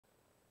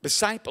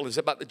Disciple is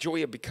about the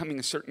joy of becoming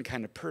a certain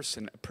kind of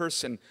person, a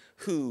person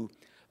who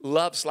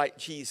loves like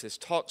Jesus,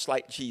 talks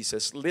like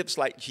Jesus, lives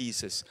like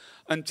Jesus,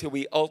 until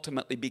we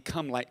ultimately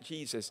become like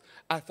Jesus.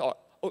 I thought,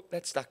 oh,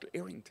 that's Dr.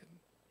 Arrington.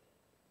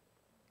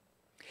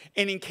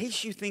 And in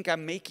case you think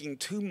I'm making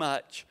too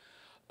much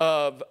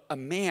of a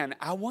man,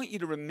 I want you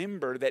to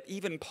remember that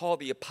even Paul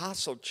the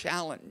Apostle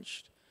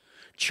challenged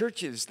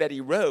churches that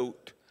he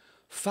wrote,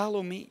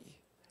 follow me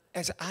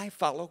as I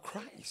follow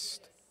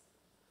Christ.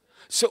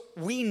 So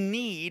we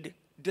need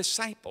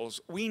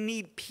disciples. We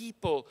need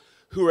people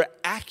who are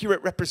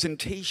accurate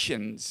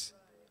representations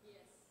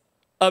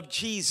of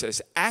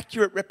Jesus,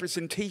 accurate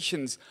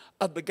representations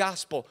of the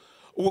gospel.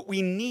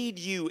 We need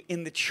you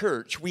in the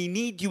church. We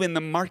need you in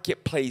the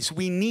marketplace.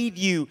 We need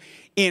you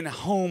in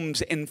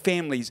homes and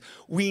families.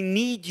 We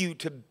need you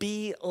to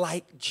be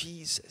like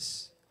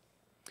Jesus.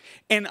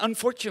 And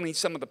unfortunately,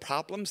 some of the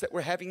problems that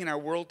we're having in our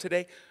world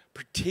today,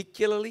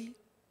 particularly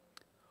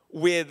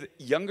with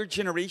younger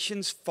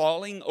generations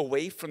falling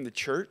away from the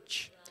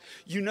church,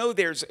 you know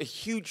there's a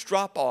huge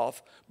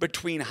drop-off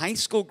between high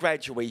school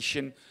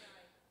graduation,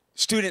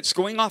 students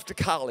going off to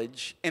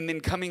college, and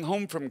then coming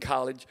home from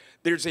college.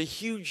 There's a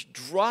huge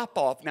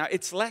drop-off. Now,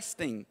 it's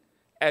lessening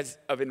as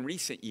of in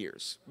recent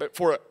years, but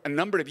for a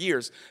number of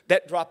years,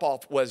 that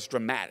drop-off was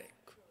dramatic.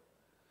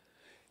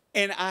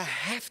 And I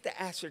have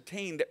to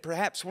ascertain that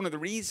perhaps one of the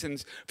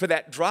reasons for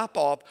that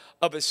drop-off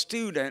of a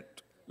student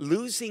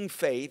losing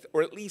faith,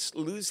 or at least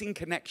losing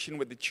connection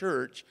with the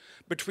church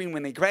between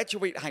when they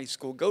graduate high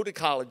school, go to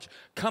college,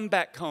 come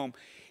back home,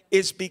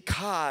 is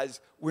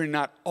because we're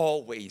not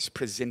always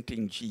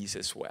presenting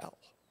Jesus well.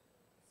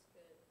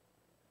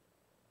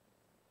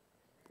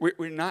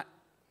 We're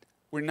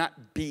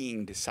not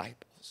being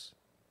disciples.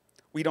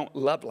 We don't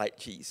love like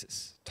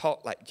Jesus,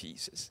 talk like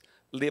Jesus,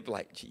 live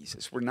like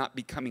Jesus. We're not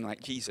becoming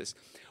like Jesus.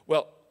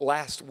 Well,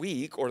 last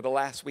week, or the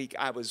last week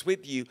I was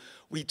with you,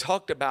 we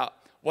talked about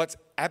what's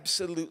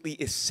absolutely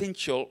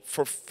essential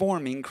for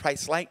forming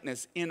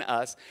Christ-likeness in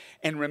us.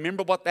 And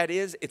remember what that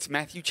is? It's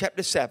Matthew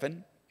chapter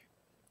 7,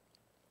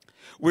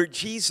 where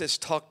Jesus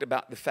talked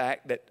about the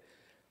fact that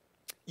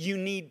you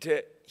need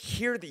to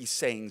hear these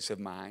sayings of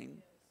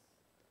mine,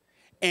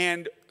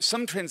 and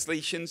some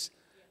translations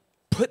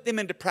put them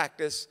into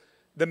practice.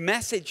 The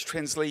Message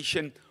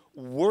translation,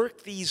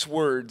 work these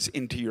words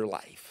into your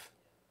life.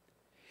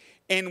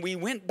 And we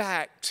went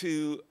back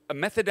to a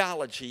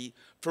methodology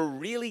for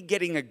really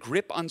getting a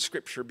grip on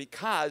Scripture,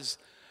 because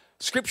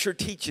Scripture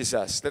teaches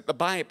us that the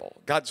Bible,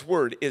 God's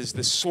Word, is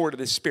the sword of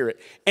the Spirit.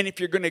 And if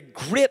you're going to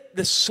grip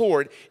the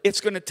sword, it's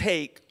going to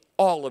take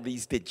all of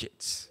these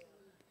digits.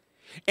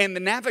 And the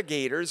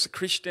Navigators, a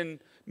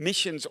Christian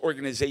missions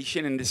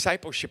organization and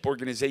discipleship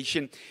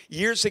organization,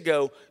 years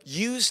ago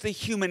used the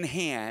human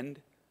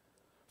hand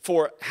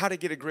for how to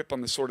get a grip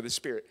on the sword of the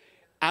Spirit.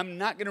 I'm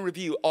not going to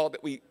review all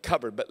that we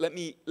covered, but let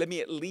me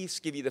at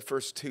least give you the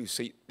first two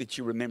so that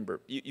you remember.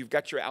 You've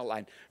got your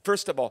outline.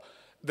 First of all,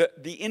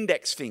 the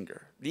index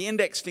finger. The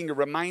index finger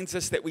reminds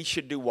us that we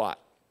should do what?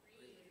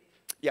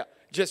 Yeah,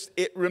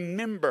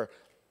 remember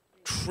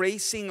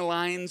tracing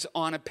lines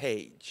on a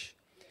page.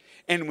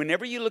 And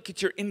whenever you look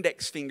at your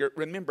index finger,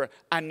 remember,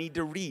 I need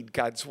to read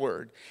God's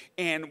Word.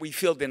 And we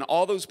filled in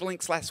all those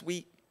blanks last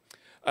week.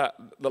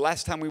 The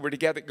last time we were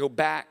together, go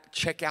back,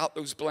 check out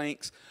those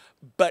blanks.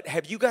 But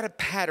have you got a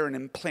pattern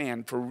and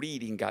plan for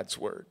reading God's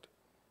Word?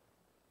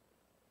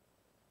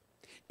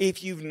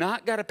 If you've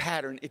not got a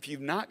pattern, if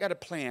you've not got a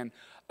plan,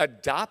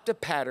 adopt a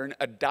pattern,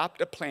 adopt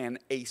a plan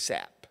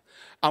ASAP.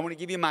 I want to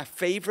give you my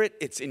favorite.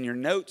 It's in your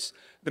notes.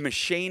 The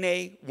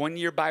Machine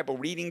one-year Bible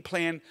reading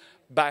plan.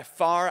 By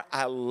far,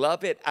 I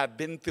love it. I've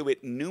been through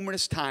it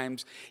numerous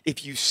times.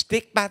 If you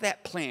stick by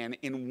that plan,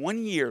 in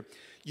 1 year,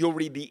 you'll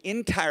read the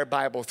entire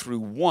Bible through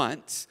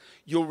once.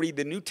 You'll read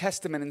the New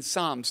Testament and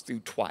Psalms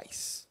through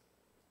twice.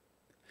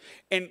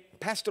 And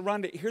Pastor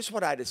Rhonda, here's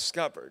what I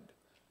discovered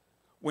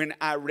when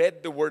I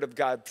read the Word of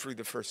God through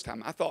the first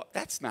time. I thought,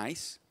 that's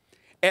nice.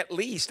 At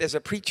least as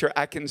a preacher,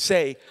 I can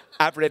say,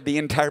 I've read the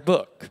entire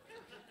book.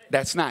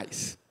 That's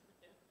nice.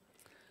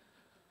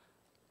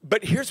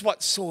 But here's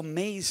what's so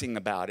amazing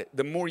about it.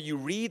 The more you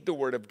read the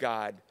Word of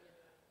God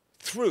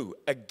through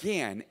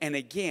again and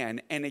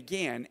again and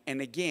again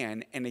and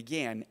again and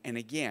again and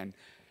again,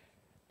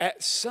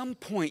 at some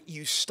point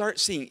you start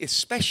seeing,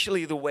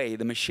 especially the way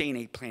the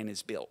Machine plan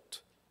is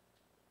built,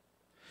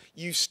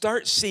 you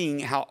start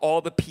seeing how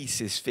all the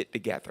pieces fit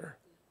together.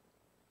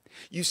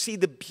 You see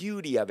the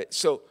beauty of it.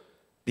 So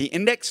the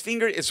index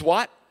finger is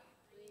what?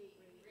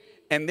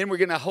 And then we're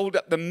going to hold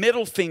up the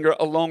middle finger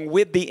along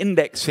with the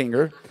index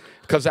finger,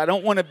 because I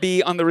don't want to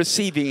be on the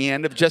receiving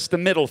end of just the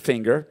middle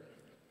finger.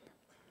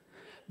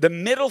 The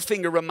middle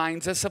finger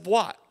reminds us of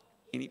what?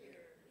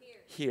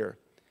 Here.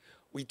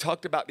 We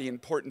talked about the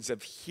importance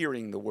of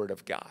hearing the Word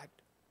of God.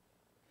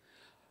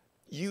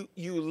 You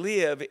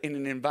live in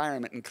an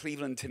environment in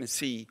Cleveland,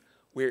 Tennessee,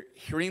 where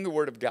hearing the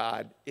Word of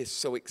God is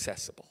so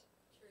accessible.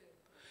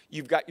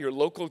 You've got your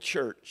local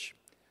church.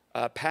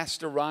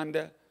 Pastor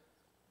Rhonda,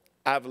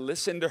 I've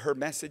listened to her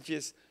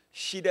messages.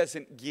 She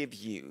doesn't give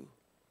you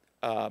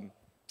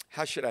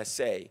how should I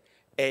say,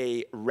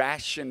 a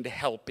rationed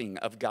helping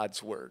of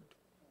God's word.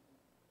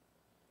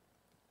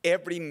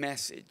 Every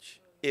message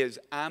is,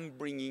 I'm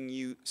bringing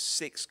you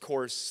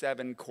 6-course,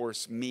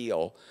 7-course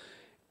meal,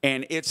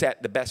 and it's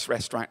at the best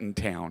restaurant in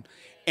town.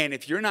 And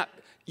if you're not,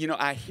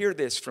 I hear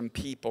this from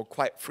people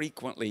quite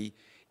frequently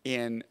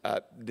in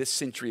this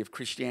century of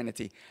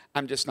Christianity.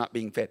 I'm just not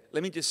being fed.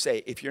 Let me just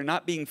say, if you're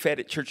not being fed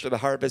at Church of the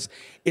Harvest,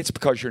 it's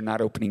because you're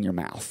not opening your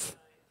mouth.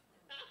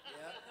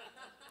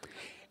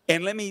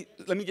 And let me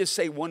just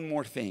say one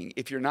more thing.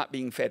 If you're not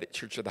being fed at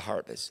Church of the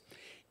Harvest,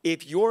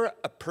 if you're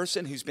a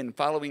person who's been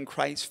following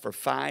Christ for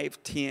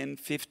 5, 10,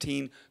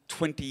 15,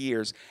 20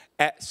 years,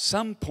 at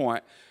some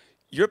point,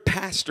 your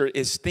pastor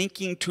is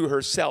thinking to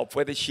herself,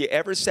 whether she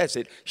ever says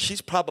it,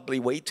 she's probably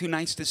way too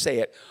nice to say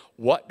it,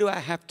 what do I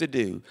have to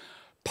do?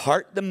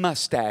 Part the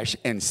mustache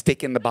and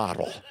stick in the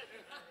bottle.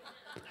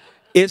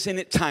 Isn't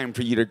it time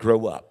for you to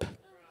grow up?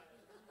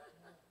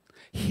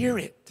 Hear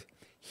it.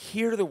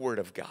 Hear the word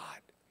of God.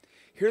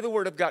 Hear the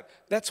word of God.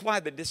 That's why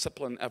the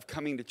discipline of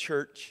coming to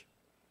church,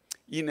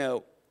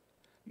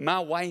 my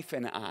wife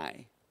and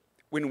I,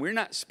 when we're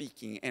not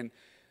speaking, and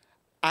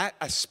I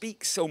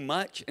speak so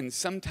much, and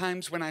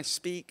sometimes when I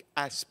speak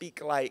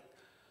like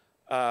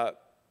I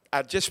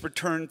just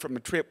returned from a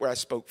trip where I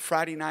spoke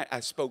Friday night. I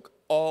spoke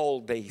all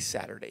day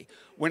Saturday.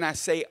 When I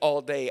say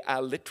all day, I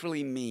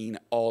literally mean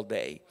all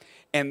day.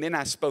 And then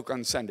I spoke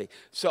on Sunday.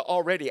 So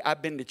already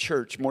I've been to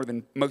church more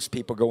than most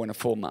people go in a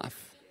full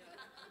month.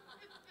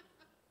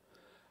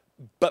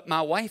 But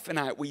my wife and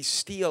I, we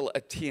still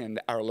attend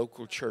our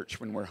local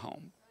church when we're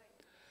home.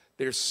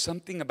 There's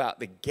something about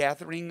the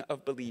gathering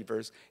of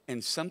believers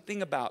and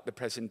something about the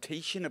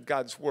presentation of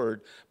God's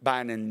word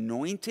by an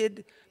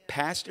anointed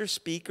pastor,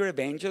 speaker,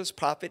 evangelist,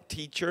 prophet,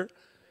 teacher.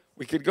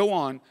 We could go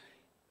on.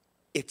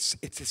 It's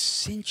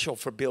essential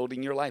for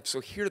building your life. So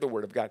hear the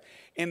word of God.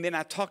 And then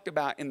I talked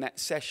about in that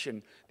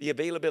session the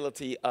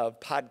availability of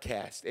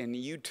podcasts and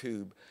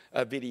YouTube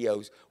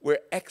videos where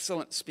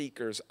excellent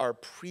speakers are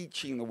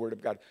preaching the word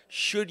of God.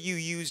 Should you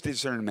use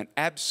discernment?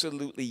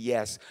 Absolutely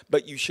yes.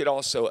 But you should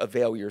also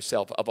avail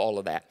yourself of all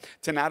of that.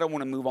 Tonight I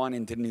want to move on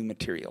into new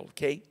material,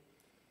 okay?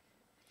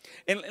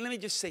 And let me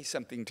just say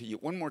something to you.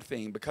 One more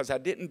thing, because I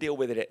didn't deal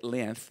with it at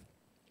length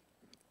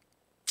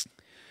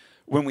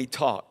when we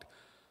talked.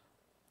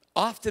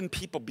 Often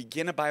people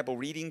begin a Bible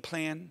reading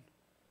plan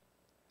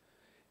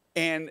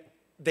and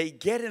they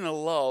get in a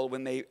lull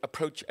when they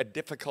approach a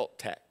difficult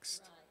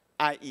text,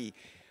 i.e.,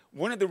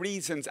 one of the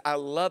reasons I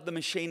love the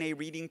Machine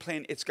reading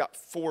plan, it's got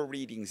 4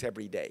 readings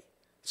every day.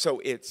 So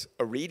it's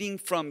a reading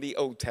from the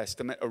Old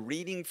Testament, a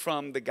reading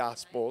from the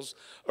Gospels,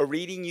 a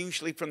reading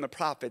usually from the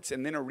prophets,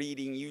 and then a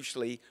reading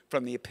usually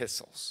from the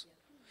epistles.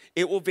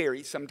 It will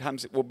vary.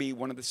 Sometimes it will be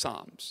one of the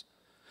Psalms.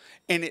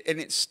 And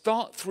it's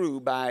thought through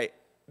by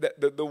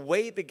the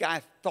way the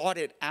guy thought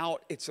it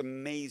out. It's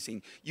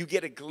amazing. You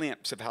get a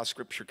glimpse of how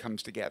Scripture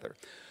comes together.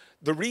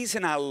 The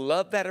reason I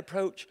love that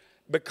approach,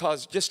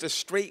 because just a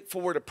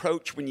straightforward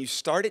approach when you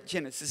start at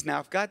Genesis. Now,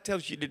 if God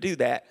tells you to do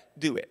that,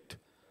 do it.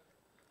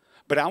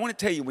 But I want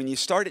to tell you, when you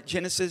start at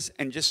Genesis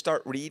and just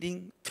start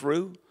reading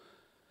through,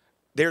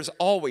 there's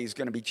always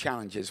going to be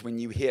challenges when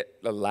you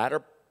hit the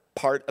latter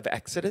part of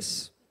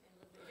Exodus.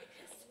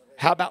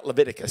 How about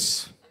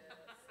Leviticus?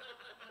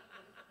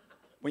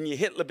 When you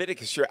hit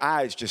Leviticus, your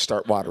eyes just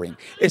start watering,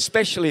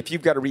 especially if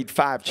you've got to read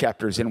 5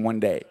 chapters in one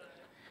day.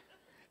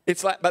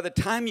 It's like by the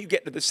time you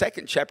get to the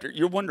second chapter,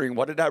 you're wondering,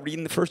 what did I read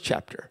in the first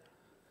chapter?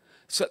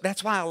 So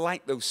that's why I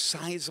like those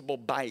sizable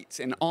bites.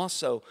 And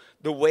also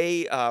the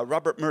way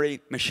Robert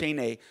Murray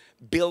Machine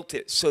built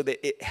it so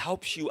that it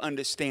helps you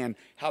understand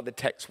how the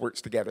text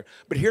works together.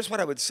 But here's what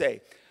I would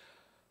say.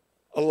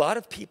 A lot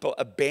of people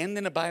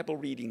abandon a Bible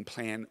reading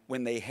plan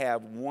when they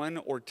have 1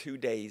 or 2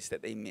 days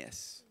that they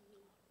miss.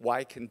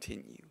 Why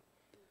continue?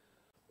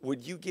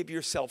 Would you give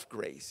yourself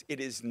grace? It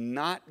is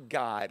not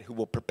God who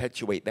will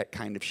perpetuate that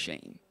kind of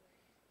shame.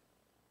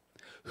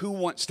 Who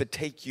wants to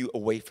take you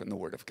away from the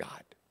Word of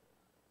God?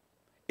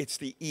 It's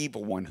the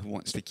evil one who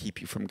wants to keep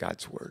you from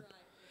God's Word.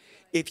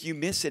 If you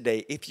miss a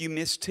day, if you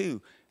miss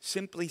 2,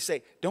 simply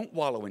say, don't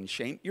wallow in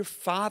shame. Your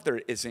Father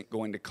isn't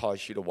going to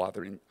cause you to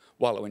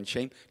wallow in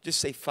shame. Just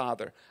say,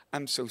 Father,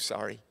 I'm so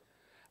sorry.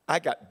 I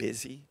got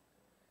busy.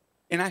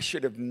 And I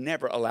should have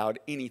never allowed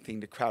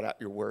anything to crowd out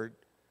your word.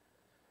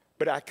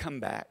 But I come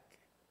back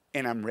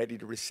and I'm ready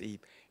to receive.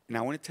 And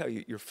I want to tell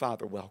you, your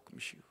Father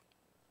welcomes you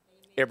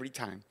every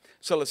time.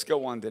 So let's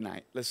go on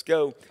tonight. Let's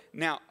go.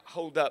 Now,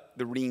 hold up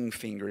the ring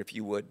finger, if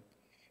you would.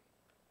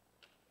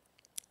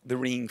 The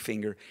ring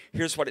finger.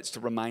 Here's what it's to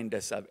remind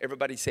us of.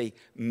 Everybody say,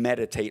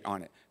 meditate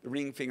on it. The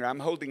ring finger. I'm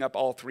holding up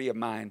all 3 of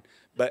mine,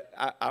 but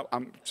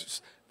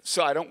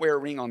so I don't wear a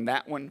ring on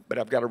that one, but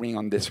I've got a ring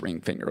on this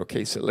ring finger.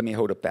 Okay, so let me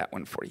hold up that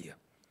one for you.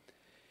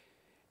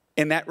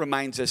 And that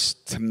reminds us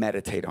to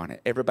meditate on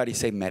it. Everybody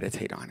say,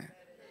 meditate on it.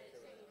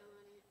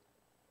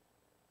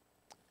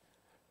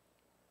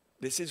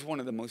 This is one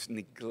of the most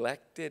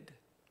neglected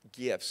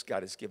gifts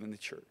God has given the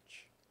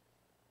church.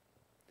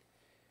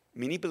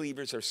 Many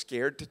believers are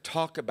scared to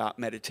talk about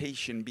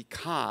meditation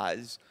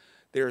because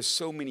There are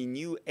so many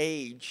New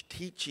Age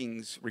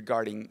teachings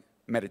regarding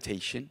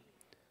meditation.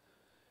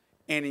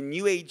 And in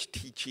New Age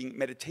teaching,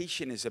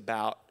 meditation is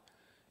about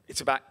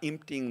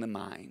emptying the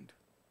mind,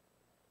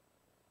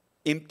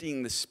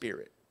 emptying the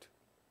spirit.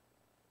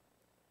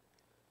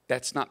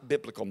 That's not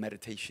biblical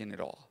meditation at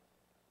all.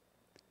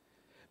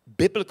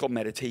 Biblical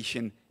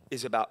meditation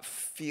is about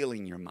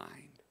feeling your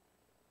mind,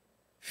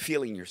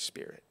 feeling your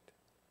spirit.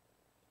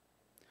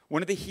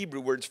 One of the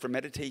Hebrew words for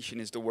meditation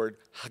is the word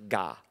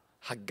hagah,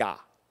 hagah.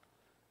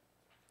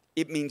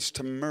 It means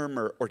to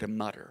murmur or to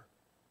mutter.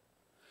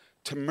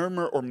 To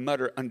murmur or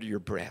mutter under your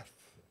breath.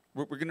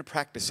 We're going to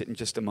practice it in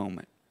just a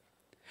moment.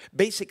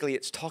 Basically,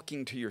 it's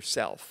talking to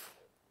yourself.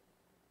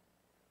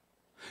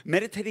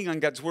 Meditating on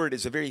God's word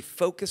is a very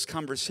focused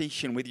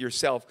conversation with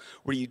yourself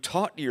where you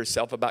talk to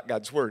yourself about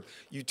God's word.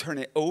 You turn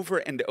it over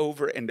and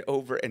over and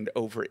over and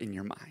over in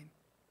your mind.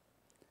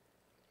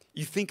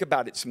 You think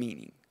about its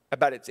meaning,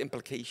 about its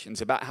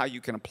implications, about how you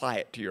can apply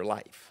it to your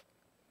life.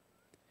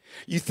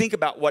 You think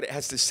about what it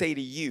has to say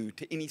to you,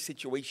 to any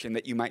situation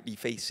that you might be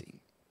facing.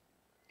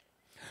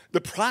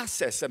 The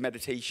process of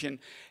meditation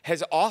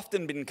has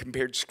often been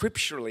compared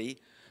scripturally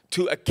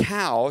to a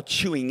cow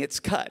chewing its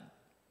cud.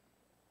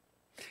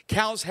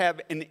 Cows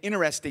have an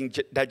interesting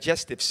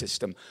digestive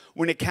system.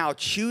 When a cow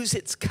chews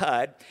its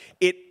cud,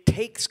 it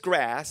takes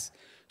grass,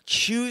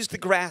 chews the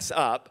grass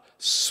up,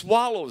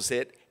 swallows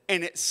it,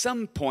 and at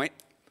some point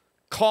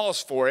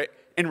calls for it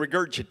and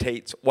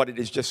regurgitates what it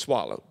has just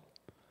swallowed.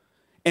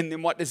 And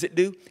then what does it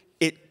do?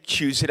 It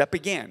chews it up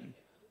again.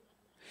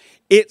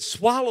 It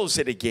swallows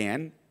it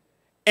again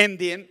and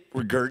then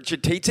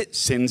regurgitates it,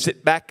 sends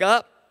it back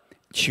up,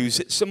 chews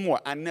it some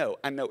more. I know,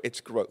 it's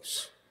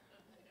gross.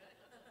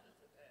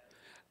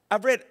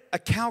 I've read a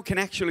cow can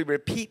actually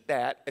repeat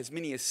that as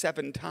many as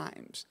 7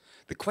 times.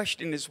 The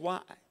question is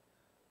why?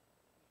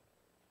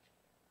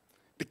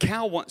 The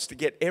cow wants to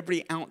get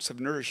every ounce of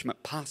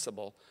nourishment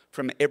possible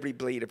from every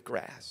blade of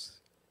grass.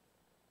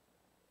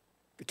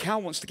 The cow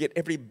wants to get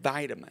every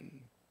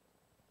vitamin,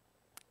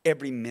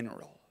 every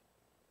mineral.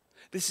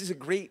 This is a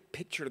great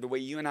picture of the way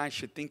you and I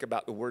should think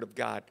about the Word of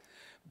God.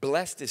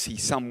 Blessed is he,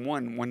 Psalm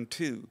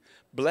 1:1-2.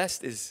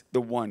 Blessed is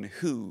the one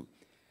who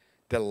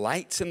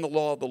delights in the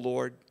law of the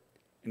Lord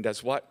and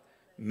does what?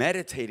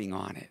 Meditating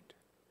on it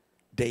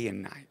day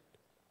and night.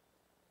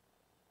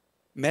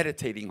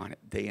 Meditating on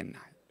it day and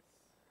night.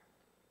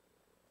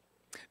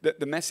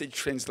 The Message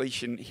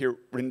translation here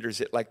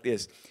renders it like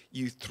this.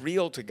 You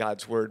thrill to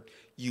God's word.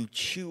 You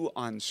chew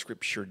on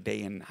Scripture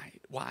day and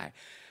night. Why?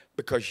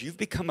 Because you've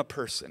become a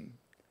person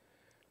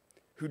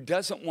who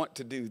doesn't want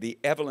to do the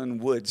Evelyn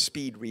Wood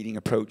speed reading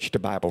approach to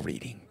Bible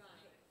reading.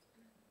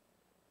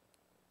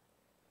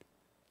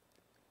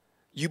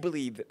 You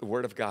believe that the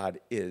Word of God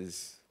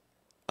is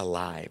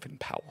alive and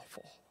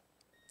powerful.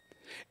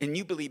 And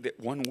you believe that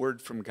one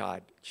word from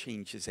God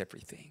changes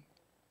everything.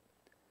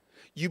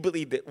 You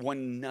believe that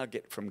one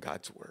nugget from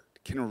God's word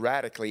can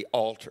radically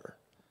alter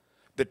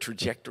the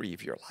trajectory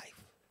of your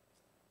life.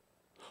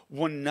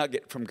 One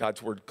nugget from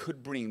God's word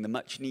could bring the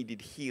much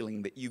needed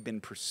healing that you've been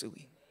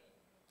pursuing.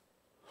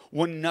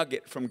 One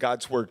nugget from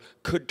God's word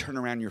could turn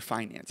around your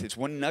finances.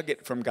 One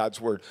nugget from God's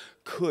word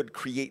could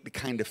create the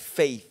kind of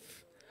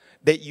faith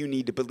that you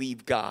need to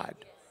believe God.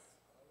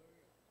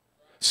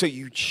 So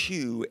you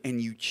chew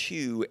and you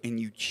chew and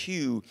you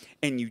chew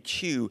and you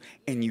chew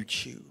and you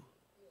chew.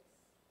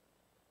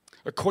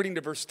 According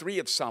to verse 3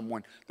 of Psalm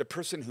 1, the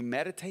person who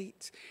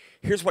meditates,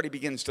 here's what he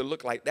begins to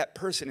look like. That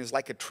person is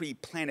like a tree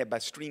planted by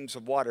streams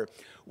of water,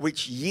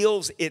 which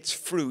yields its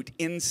fruit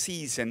in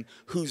season,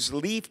 whose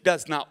leaf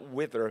does not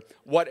wither.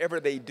 Whatever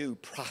they do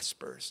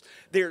prospers.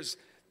 There's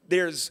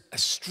a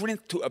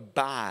strength to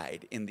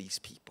abide in these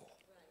people.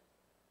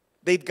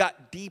 They've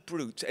got deep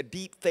roots, a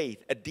deep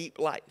faith, a deep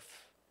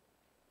life.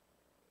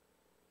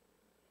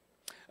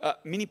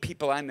 Many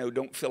people I know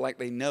don't feel like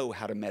they know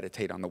how to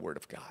meditate on the Word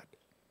of God.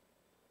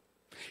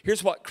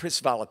 Here's what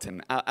Chris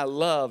Vallotton, I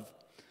love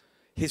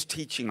his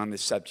teaching on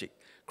this subject.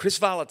 Chris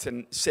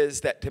Vallotton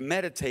says that to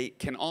meditate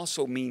can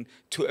also mean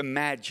to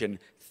imagine,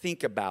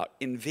 think about,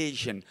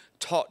 envision,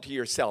 talk to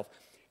yourself,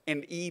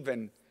 and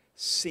even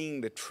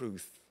sing the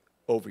truth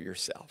over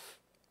yourself.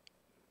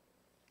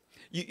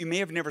 You may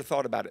have never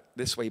thought about it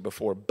this way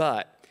before,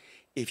 but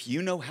if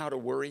you know how to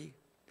worry,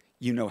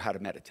 you know how to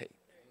meditate.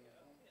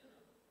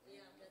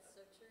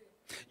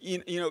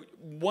 You know,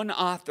 one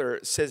author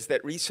says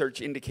that research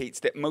indicates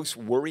that most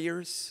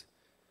worriers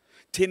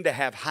tend to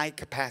have high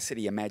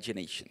capacity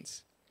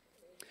imaginations.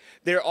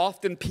 They're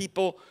often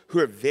people who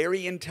are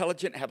very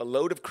intelligent, have a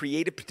load of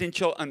creative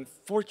potential.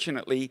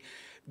 Unfortunately,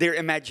 their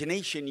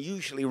imagination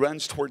usually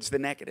runs towards the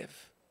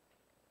negative.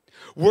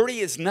 Worry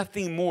is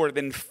nothing more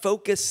than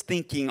focused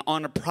thinking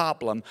on a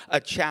problem, a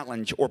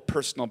challenge, or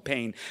personal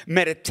pain.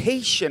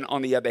 Meditation,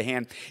 on the other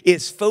hand,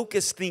 is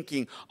focused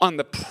thinking on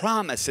the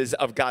promises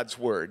of God's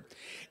word.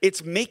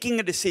 It's making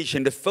a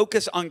decision to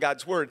focus on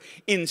God's word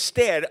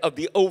instead of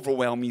the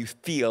overwhelm you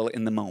feel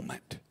in the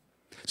moment.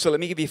 So let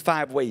me give you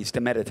 5 ways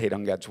to meditate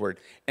on God's word,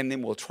 and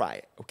then we'll try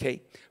it,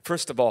 okay?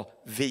 First of all,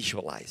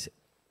 visualize it.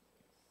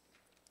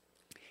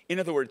 In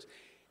other words,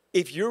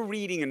 if you're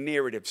reading a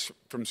narrative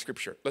from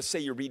Scripture, let's say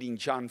you're reading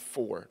John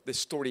 4, the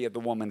story of the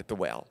woman at the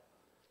well.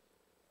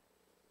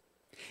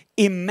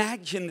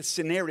 Imagine the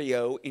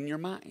scenario in your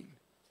mind.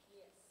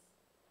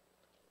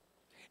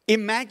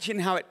 Imagine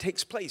how it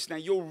takes place. Now,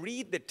 you'll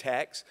read the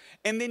text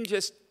and then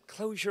just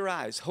close your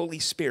eyes. Holy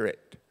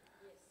Spirit,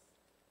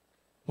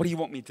 what do you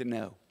want me to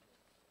know?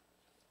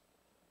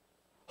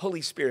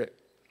 Holy Spirit,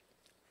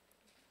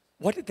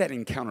 what did that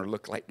encounter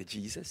look like to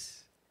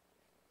Jesus?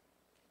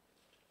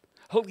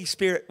 Holy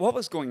Spirit, what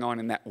was going on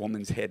in that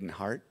woman's head and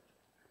heart?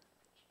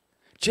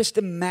 Just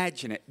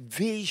imagine it.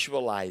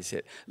 Visualize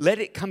it. Let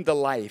it come to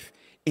life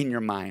in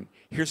your mind.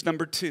 Here's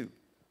number 2.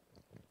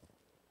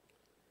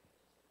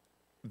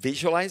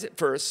 Visualize it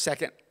first.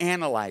 Second,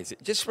 analyze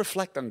it. Just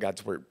reflect on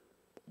God's word,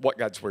 what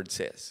God's word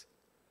says.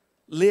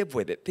 Live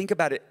with it. Think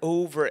about it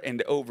over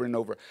and over and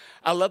over.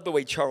 I love the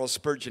way Charles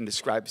Spurgeon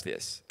describes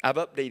this. I've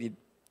updated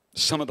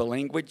some of the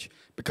language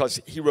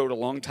because he wrote a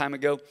long time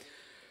ago.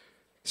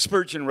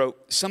 Spurgeon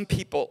wrote, some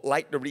people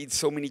like to read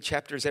so many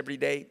chapters every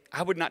day.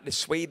 I would not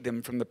dissuade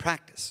them from the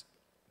practice,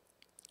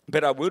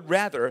 but I would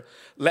rather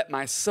let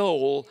my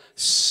soul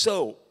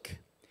soak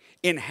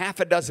in half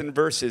a dozen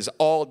verses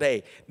all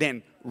day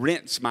than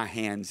rinse my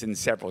hands in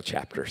several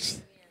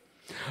chapters.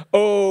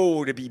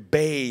 Oh, to be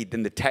bathed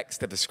in the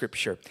text of the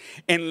Scripture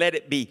and let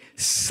it be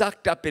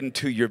sucked up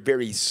into your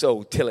very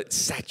soul till it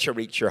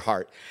saturates your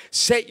heart.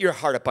 Set your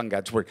heart upon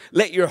God's word.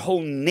 Let your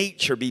whole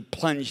nature be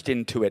plunged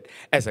into it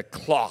as a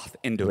cloth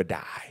into a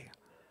dye.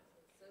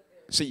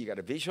 So you got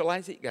to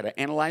visualize it. You got to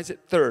analyze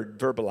it. Third,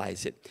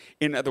 verbalize it.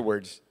 In other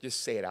words,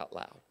 just say it out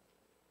loud.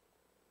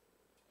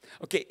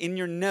 Okay, in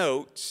your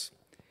notes,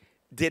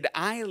 did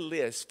I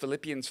list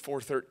Philippians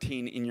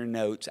 4:13 in your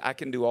notes? I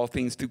can do all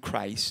things through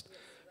Christ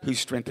who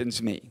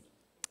strengthens me.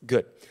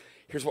 Good.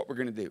 Here's what we're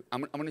going to do.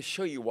 I'm going to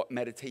show you what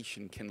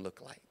meditation can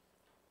look like.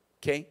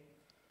 Okay?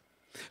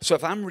 So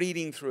if I'm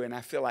reading through and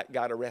I feel like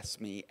God arrests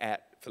me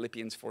at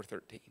Philippians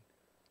 4:13,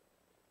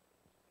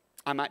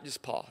 I might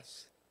just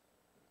pause.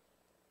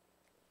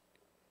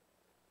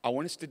 I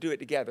want us to do it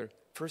together.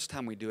 First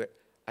time we do it,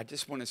 I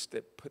just want us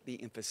to put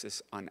the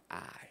emphasis on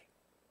I.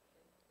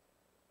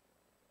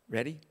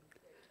 Ready?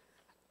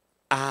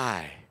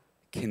 I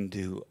can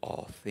do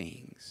all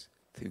things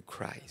through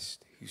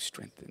Christ who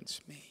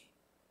strengthens me.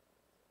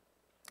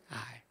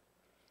 I.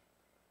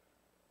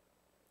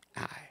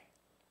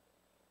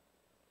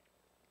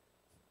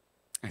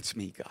 That's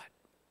me, God.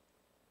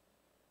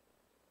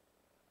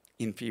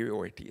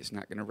 Inferiority is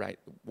not going to write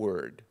the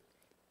word,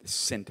 the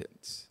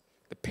sentence,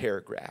 the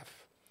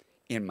paragraph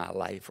in my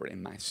life or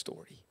in my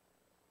story.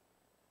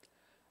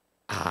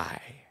 I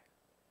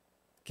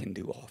can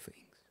do all things.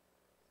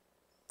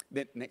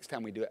 Then next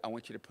time we do it, I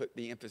want you to put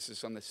the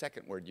emphasis on the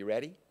second word. You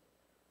ready?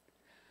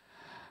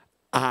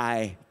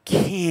 I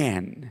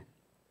can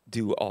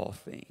do all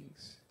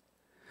things.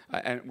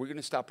 And we're going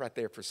to stop right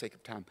there for sake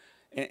of time.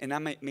 And I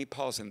may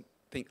pause and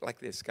think like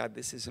this. God,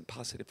 this isn't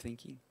positive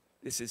thinking.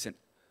 This isn't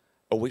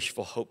a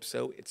wishful hope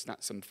so. It's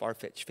not some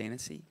far-fetched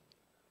fantasy.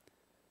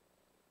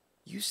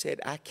 You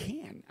said, I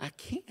can. I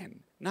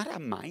can. Not I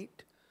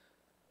might.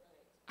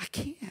 I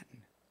can.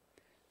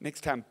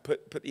 Next time,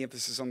 put the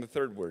emphasis on the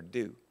third word,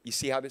 do. You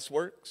see how this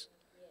works?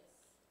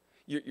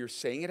 You're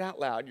saying it out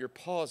loud, you're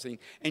pausing,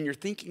 and you're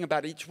thinking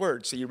about each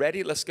word. So you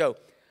ready? Let's go.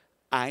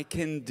 I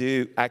can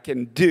do,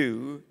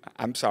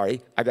 I'm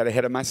sorry, I got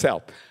ahead of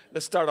myself.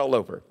 Let's start all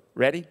over.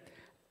 Ready?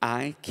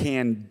 I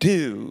can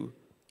do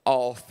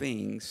all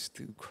things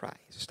through Christ.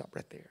 Stop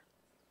right there.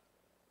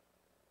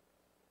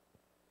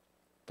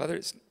 Father,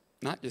 it's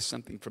not just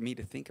something for me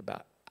to think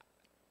about.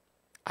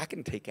 I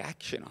can take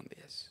action on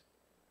this.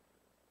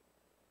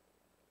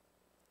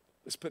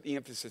 Let's put the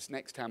emphasis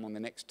next time on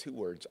the next 2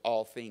 words,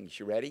 all things.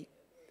 You ready?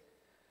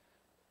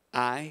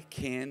 I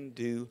can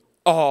do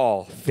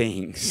all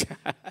things.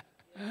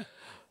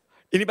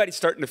 Anybody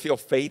starting to feel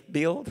faith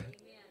build? Amen.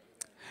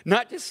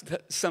 Not just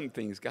some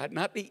things, God,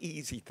 not the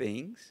easy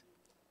things.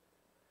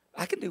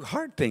 I can do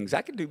hard things.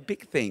 I can do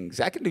big things.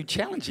 I can do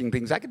challenging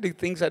things. I can do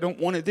things I don't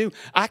want to do.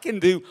 I can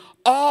do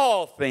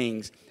all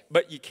things.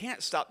 But you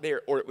can't stop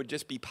there or it would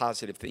just be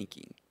positive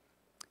thinking.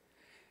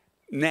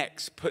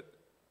 Next, put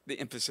the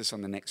emphasis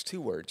on the next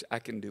 2 words. I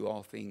can do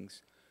all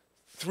things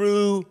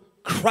through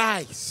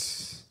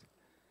Christ.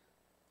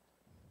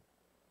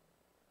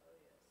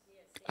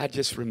 I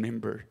just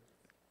remember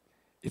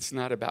it's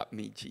not about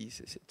me,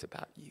 Jesus. It's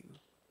about you. Amen.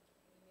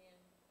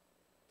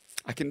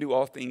 I can do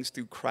all things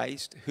through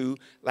Christ who,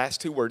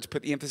 last 2 words,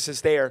 put the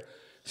emphasis there,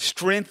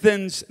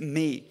 strengthens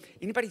me.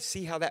 Anybody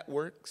see how that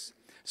works?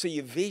 So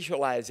you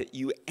visualize it,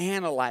 you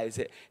analyze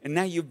it, and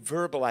now you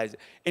verbalize it.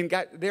 And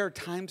God, there are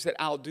times that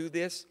I'll do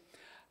this.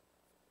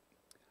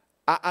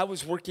 I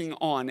was working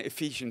on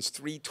Ephesians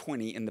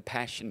 3:20 in the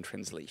Passion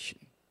Translation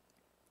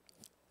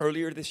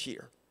earlier this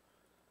year.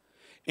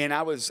 And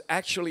I was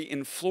actually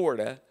in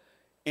Florida,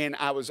 and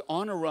I was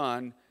on a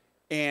run,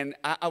 and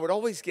I would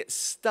always get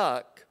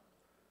stuck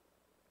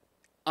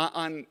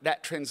on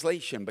that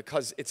translation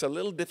because it's a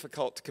little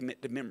difficult to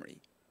commit to memory.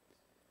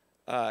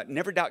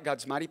 Never doubt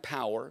God's mighty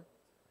power,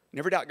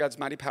 Never doubt God's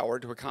mighty power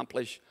to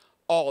accomplish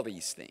all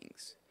these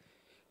things.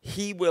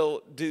 He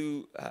will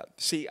do,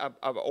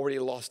 I've already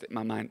lost it in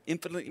my mind,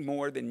 infinitely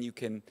more than you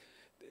can.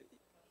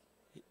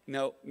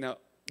 No,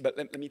 but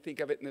let me think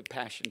of it in the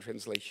Passion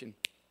Translation.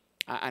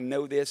 I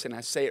know this and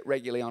I say it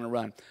regularly on a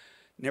run.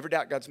 Never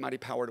doubt God's mighty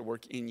power to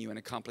work in you and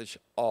accomplish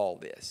all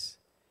this.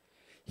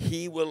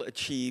 He will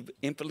achieve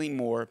infinitely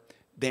more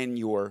than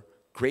your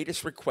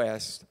greatest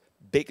request,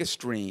 biggest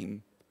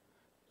dream,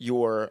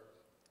 your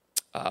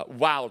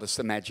wildest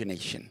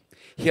imagination.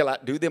 He'll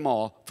outdo them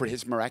all, for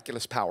his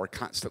miraculous power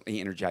constantly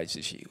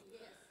energizes you.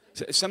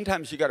 So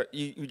sometimes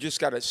you just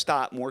got to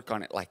stop and work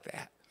on it like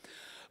that.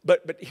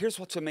 But here's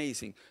what's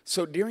amazing.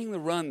 So during the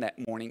run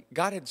that morning,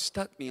 God had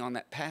stuck me on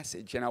that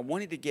passage, and I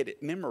wanted to get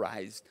it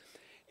memorized.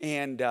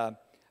 And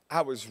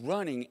I was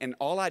running, and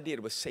all I did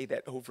was say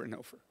that over and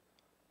over.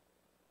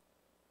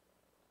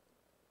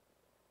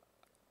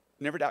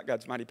 Never doubt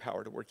God's mighty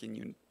power to work in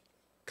you and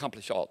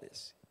accomplish all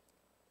this.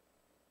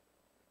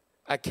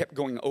 I kept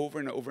going over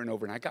and over and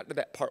over, and I got to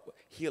that part,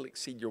 he'll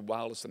exceed your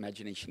wildest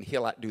imagination.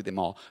 He'll outdo them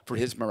all, for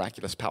his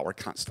miraculous power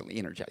constantly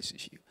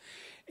energizes you.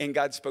 And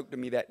God spoke to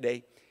me that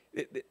day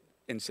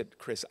and said,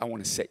 Chris, I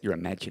want to set your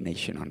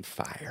imagination on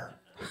fire.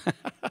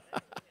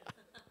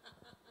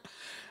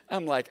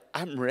 I'm like,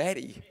 I'm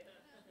ready.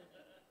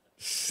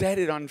 Set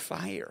it on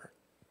fire.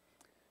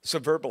 So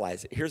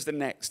verbalize it. Here's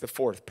the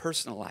fourth,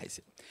 personalize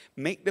it.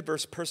 Make the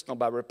verse personal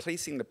by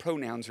replacing the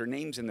pronouns or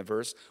names in the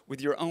verse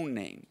with your own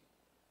name.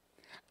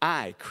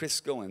 I,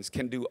 Chris Goins,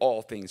 can do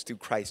all things through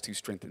Christ who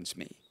strengthens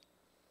me.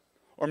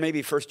 Or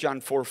maybe 1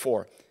 John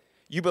 4:4.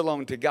 You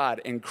belong to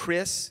God, and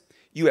Chris,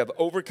 you have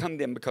overcome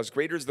them, because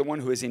greater is the one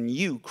who is in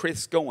you,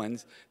 Chris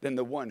Goins, than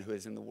the one who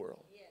is in the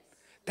world. Yes.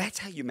 That's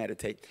how you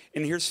meditate.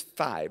 And here's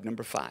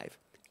number 5.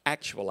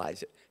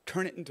 Actualize it.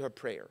 Turn it into a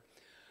prayer.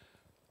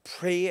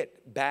 Pray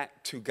it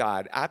back to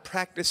God. I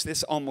practice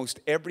this almost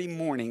every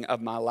morning of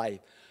my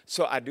life.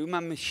 So I do my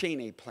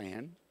machine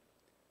plan.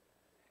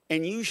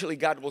 And usually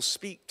God will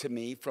speak to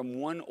me from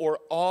one or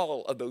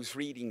all of those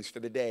readings for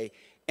the day.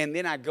 And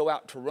then I go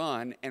out to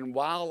run. And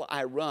while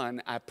I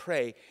run, I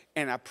pray.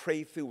 And I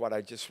pray through what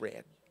I just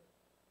read.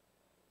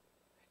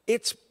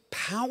 It's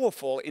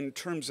powerful in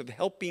terms of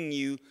helping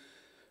you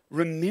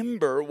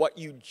remember what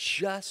you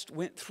just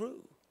went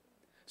through.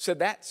 So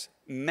that's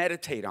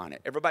meditate on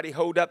it. Everybody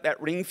hold up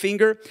that ring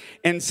finger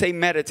and say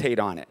meditate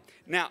on it.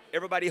 Now,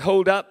 everybody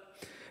hold up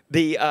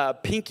the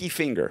pinky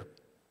finger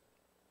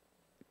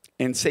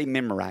and say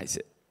memorize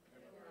it.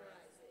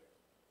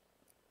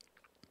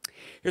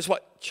 Here's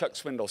what Chuck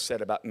Swindoll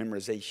said about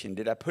memorization.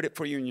 Did I put it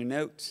for you in your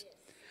notes?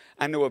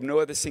 I know of no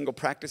other single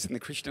practice in the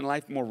Christian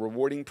life more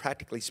rewarding,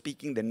 practically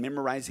speaking, than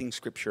memorizing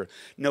Scripture.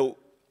 No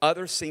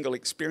other single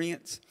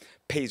experience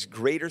pays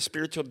greater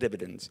spiritual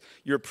dividends.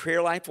 Your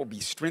prayer life will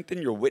be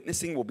strengthened. Your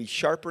witnessing will be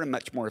sharper and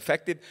much more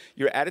effective.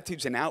 Your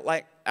attitudes and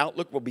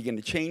outlook will begin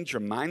to change. Your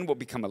mind will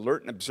become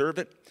alert and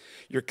observant.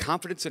 Your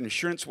confidence and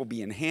assurance will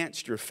be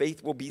enhanced. Your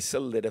faith will be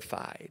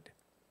solidified.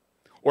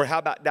 Or how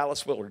about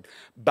Dallas Willard?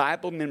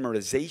 Bible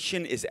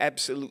memorization is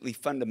absolutely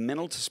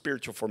fundamental to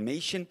spiritual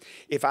formation.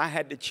 If I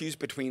had to choose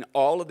between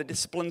all of the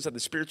disciplines of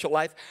the spiritual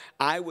life,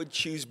 I would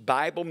choose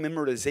Bible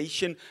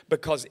memorization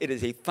because it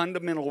is a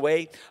fundamental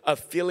way of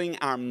filling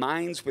our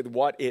minds with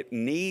what it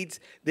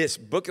needs. This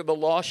book of the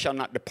law shall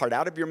not depart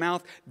out of your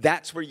mouth.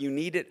 That's where you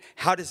need it.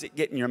 How does it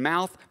get in your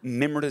mouth?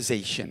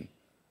 Memorization.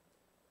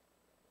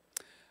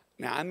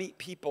 Now, I meet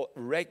people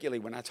regularly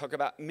when I talk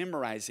about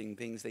memorizing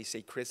things. They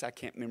say, Chris, I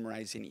can't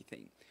memorize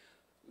anything.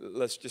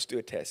 Let's just do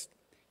a test.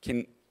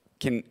 Can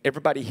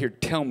everybody here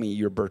tell me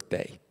your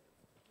birthday?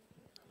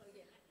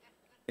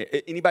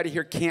 Anybody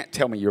here can't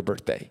tell me your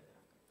birthday?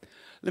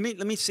 Let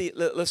me see.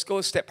 Let's go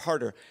a step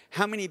harder.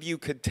 How many of you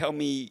could tell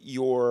me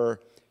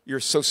your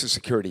Social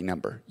Security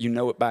number? You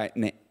know it by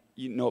name.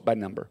 You know it by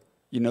number.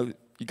 You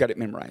got it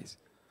memorized.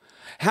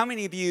 How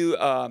many of you?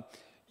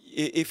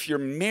 If you're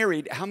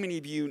married, how many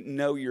of you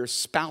know your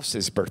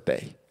spouse's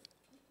birthday?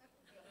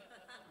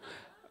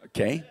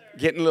 Okay,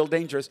 getting a little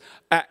dangerous.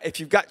 If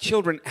you've got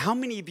children, how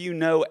many of you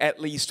know at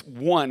least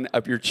one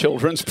of your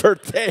children's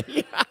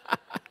birthday?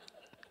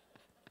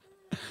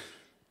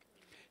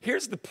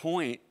 Here's the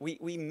point.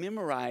 We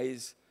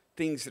memorize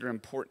things that are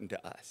important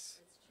to us.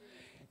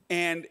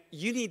 And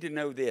you need to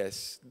know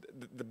this,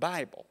 the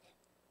Bible.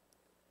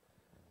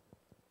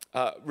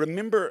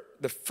 Remember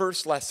the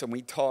first lesson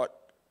we taught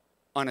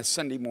on a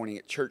Sunday morning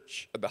at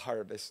Church of the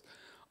Harvest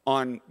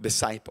on the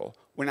sciple,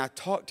 when I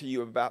talked to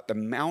you about the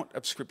amount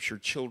of Scripture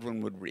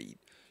children would read.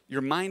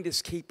 Your mind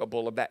is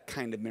capable of that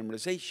kind of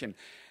memorization.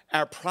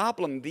 Our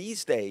problem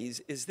these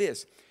days is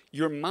this.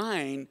 Your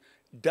mind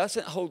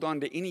doesn't hold on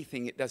to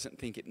anything it doesn't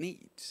think it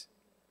needs.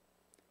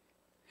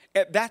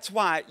 That's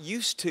why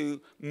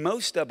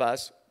most of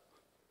us,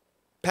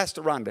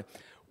 Pastor Rhonda,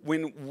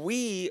 when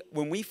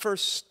we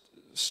first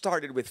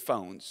started with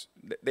phones,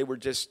 they were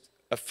just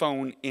a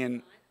phone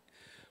in.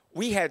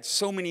 We had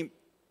so many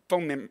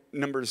phone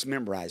numbers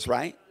memorized,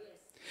 right?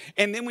 Yes.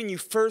 And then when you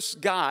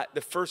first got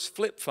the first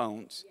flip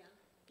phones,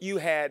 you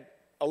had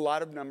a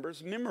lot of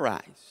numbers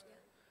memorized.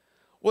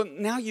 Well,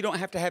 now you don't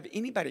have to have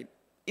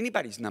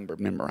anybody's number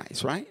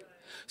memorized, right?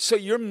 So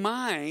your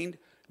mind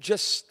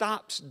just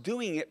stops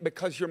doing it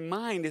because your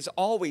mind is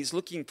always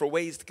looking for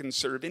ways to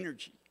conserve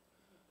energy.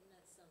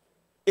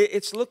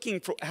 It's looking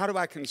for, how do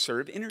I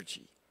conserve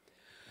energy?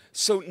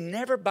 So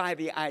never buy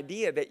the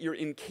idea that you're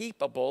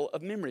incapable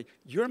of memory.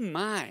 Your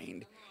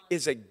mind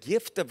is a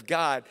gift of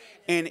God,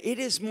 and it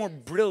is more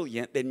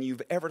brilliant than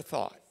you've ever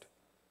thought.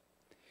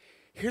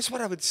 Here's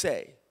what I would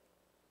say.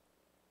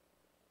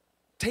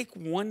 Take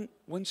one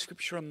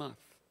scripture a month.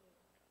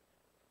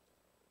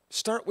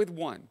 Start with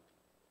one.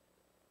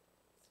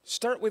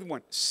 Start with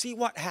one. See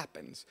what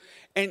happens.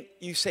 And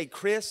you say,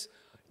 Chris,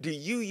 do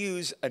you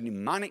use a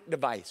mnemonic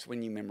device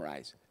when you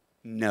memorize?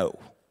 No.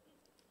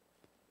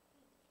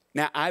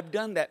 Now, I've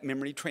done that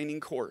memory training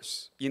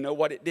course. You know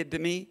what it did to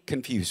me?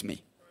 Confused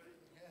me.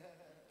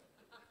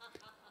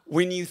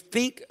 When you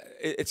think,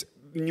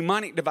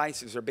 mnemonic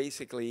devices are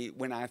basically,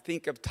 when I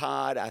think of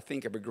Todd, I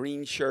think of a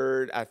green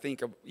shirt, I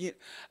think of,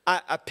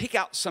 I pick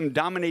out some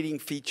dominating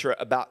feature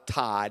about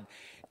Todd,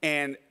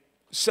 and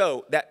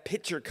so that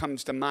picture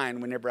comes to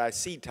mind whenever I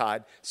see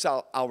Todd,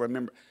 so I'll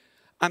remember.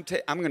 I'm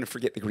going to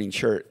forget the green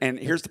shirt, and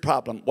here's the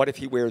problem. What if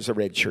he wears a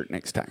red shirt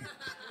next time?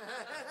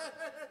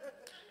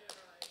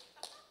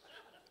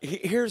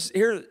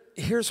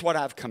 Here's what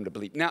I've come to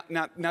believe.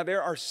 Now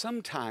there are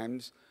some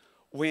times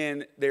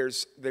when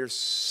there's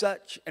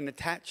such an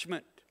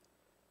attachment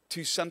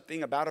to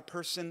something about a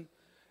person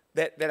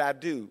that I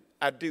do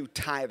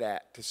tie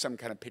that to some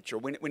kind of picture.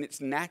 When it's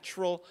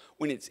natural,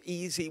 when it's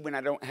easy, when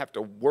I don't have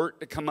to work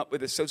to come up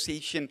with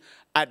association,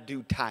 I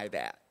do tie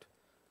that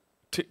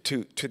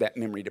to that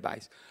memory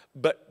device.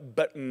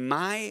 But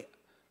my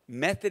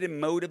method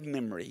and mode of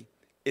memory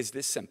is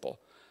this simple.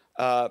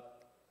 I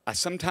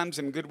sometimes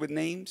am good with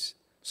names,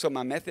 so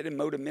my method and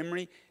mode of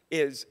memory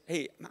is,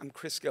 hey, I'm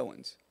Chris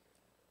Goins.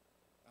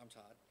 I'm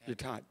Todd. You're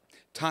Todd.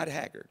 Todd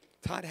Haggard.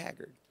 Todd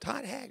Haggard.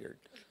 Todd Haggard.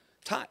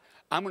 Todd.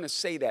 I'm going to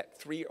say that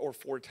 3 or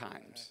 4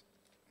 times.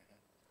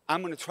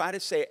 I'm going to try to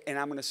say it, and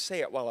I'm going to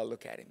say it while I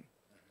look at him.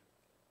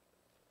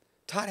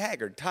 Todd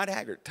Haggard. Todd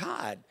Haggard.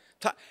 Todd.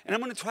 And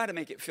I'm going to try to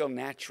make it feel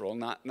natural,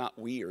 not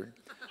weird.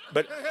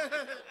 But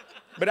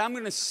I'm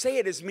going to say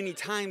it as many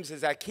times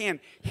as I can.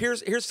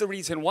 Here's the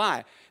reason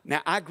why.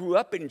 Now, I grew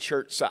up in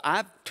church, so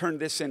I've turned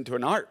this into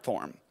an art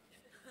form.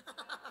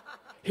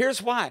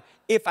 Here's why.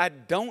 If I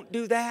don't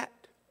do that,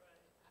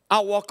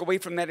 I'll walk away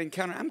from that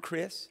encounter. I'm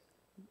Chris.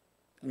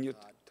 And you're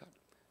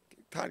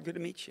Todd, good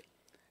to meet you.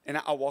 And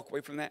I'll walk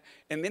away from that.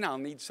 And then I'll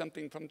need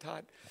something from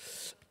Todd.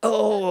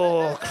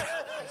 Oh,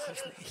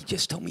 he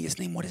just told me his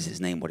name. What is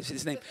his name? What is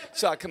his name?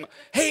 So I come up.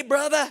 Hey,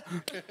 brother,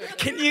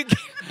 can you...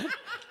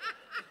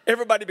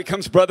 Everybody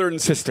becomes brother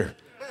and sister.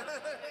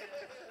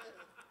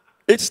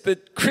 It's the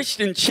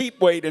Christian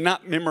cheap way to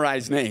not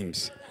memorize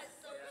names.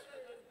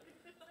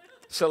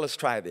 So let's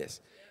try this.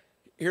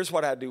 Here's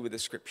what I do with the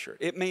scripture.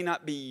 It may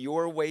not be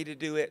your way to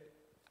do it.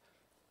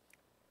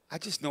 I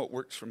just know it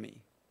works for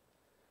me.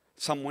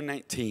 Psalm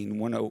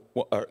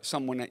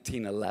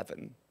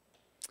 119:11.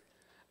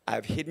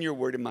 I've hidden your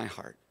word in my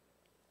heart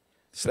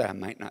so that I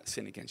might not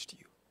sin against you.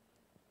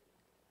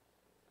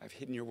 I've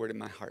hidden your word in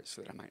my heart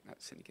so that I might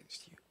not sin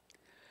against you.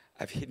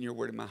 I've hidden your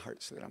word in my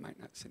heart so that I might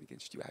not sin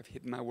against you. I've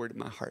hidden my word in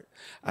my heart.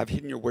 I've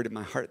hidden your word in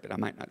my heart that I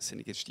might not sin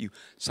against you.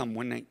 Psalm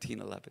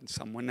 119:11.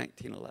 Psalm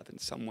 119:11.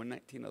 Psalm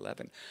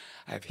 119:11.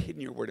 I've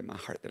hidden your word in my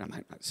heart that I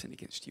might not sin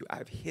against you.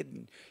 I've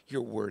hidden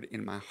your word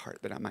in my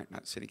heart that I might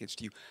not sin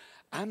against you.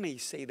 I may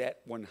say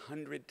that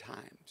 100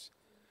 times.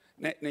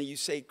 Now you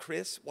say,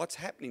 Chris, what's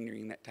happening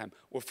during that time?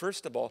 Well,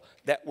 first of all,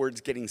 that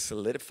word's getting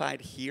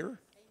solidified here. Amen.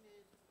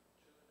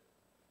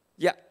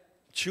 Yeah,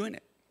 chewing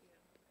it.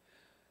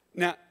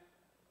 Now,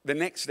 the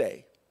next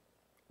day,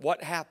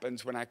 what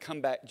happens when I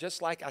come back,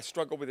 just like I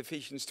struggled with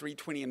Ephesians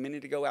 3:20 a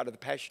minute ago out of the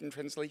Passion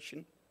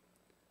Translation?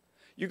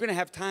 You're going to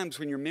have times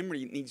when your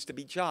memory needs to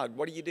be jogged.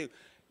 What do?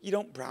 You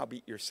don't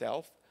browbeat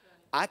yourself.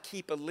 I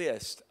keep a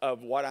list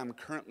of what I'm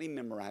currently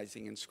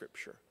memorizing in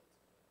Scripture.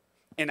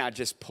 And I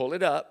just pull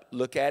it up,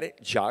 look at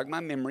it, jog my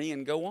memory,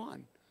 and go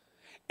on.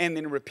 And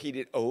then repeat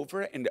it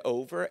over and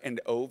over and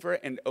over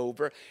and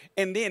over.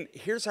 And then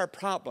here's our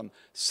problem.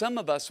 Some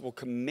of us will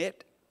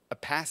commit a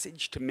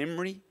passage to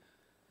memory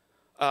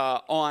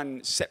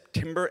on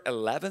September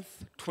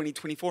 11th,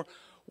 2024.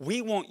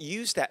 We won't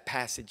use that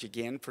passage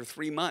again for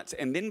 3 months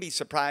and then be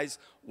surprised,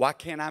 why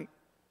can't I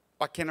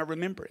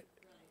remember it?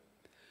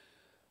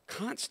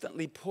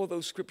 Constantly pull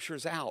those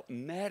scriptures out,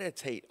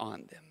 meditate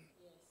on them.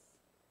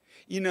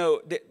 You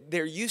know,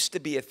 there used to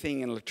be a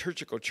thing in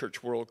liturgical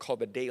church world called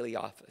the daily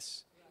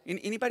office.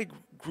 Anybody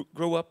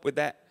grow up with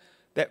that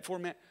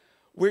format?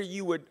 Where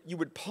you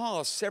would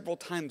pause several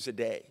times a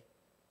day.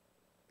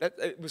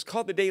 It was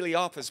called the daily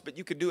office, but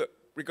you could do it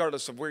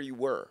regardless of where you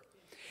were.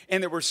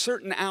 And there were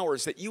certain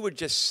hours that you would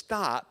just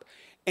stop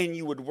and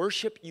you would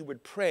worship, you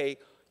would pray,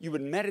 you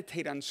would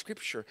meditate on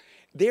Scripture.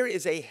 There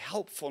is a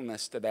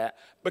helpfulness to that,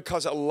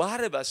 because a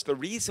lot of us, the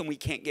reason we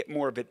can't get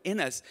more of it in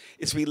us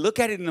is we look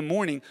at it in the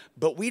morning,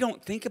 but we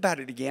don't think about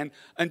it again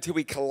until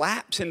we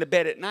collapse into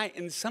bed at night,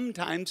 and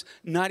sometimes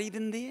not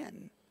even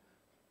then.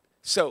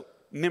 So,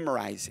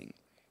 memorizing.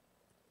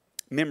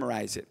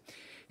 Memorize it.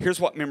 Here's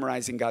what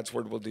memorizing God's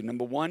Word will do.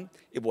 Number one,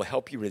 it will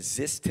help you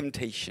resist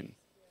temptation.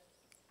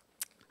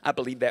 I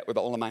believe that with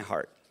all of my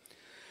heart.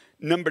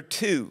 Number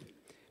two,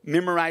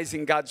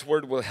 memorizing God's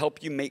Word will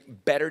help you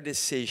make better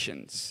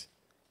decisions.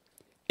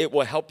 It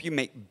will help you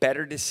make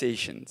better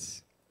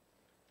decisions.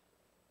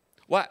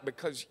 Why?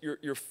 Because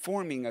you're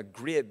forming a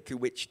grid through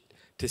which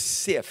to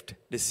sift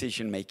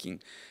decision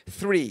making.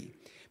 Three,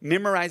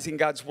 memorizing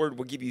God's Word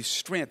will give you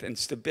strength and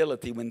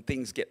stability when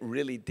things get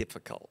really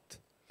difficult.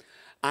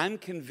 I'm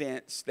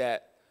convinced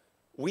that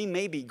we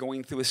may be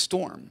going through a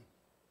storm.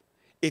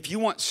 If you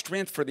want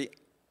strength for the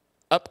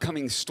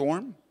upcoming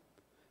storm,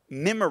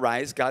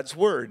 memorize God's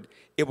Word.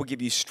 It will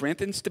give you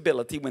strength and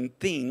stability when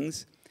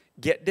things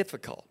get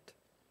difficult.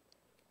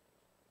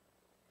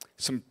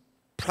 Some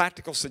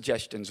practical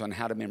suggestions on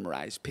how to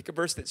memorize. Pick a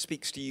verse that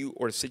speaks to you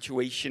or a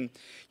situation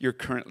you're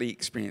currently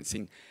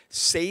experiencing.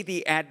 Say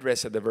the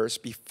address of the verse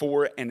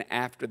before and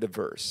after the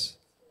verse.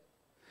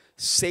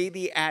 Say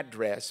the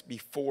address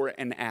before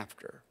and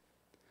after.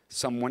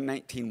 Psalm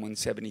 119,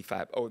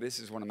 175. Oh, this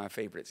is one of my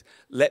favorites.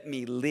 Let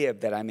me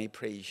live that I may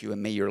praise you,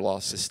 and may your law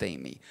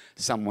sustain me.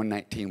 Psalm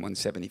 119,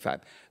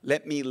 175.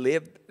 Let me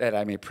live that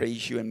I may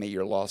praise you, and may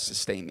your law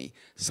sustain me.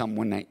 Psalm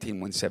 119,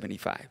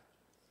 175.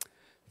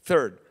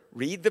 Third,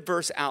 read the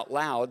verse out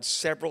loud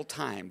several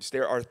times.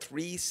 There are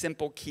 3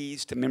 simple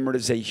keys to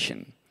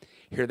memorization.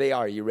 Here they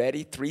are. You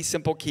ready? 3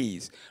 simple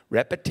keys.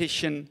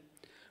 Repetition,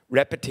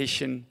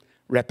 repetition,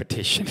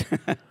 repetition.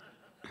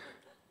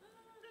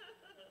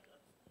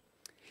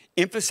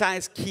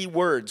 Emphasize key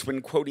words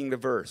when quoting the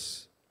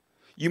verse.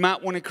 You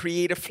might want to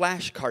create a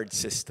flashcard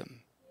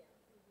system,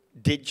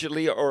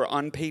 digitally or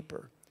on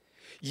paper.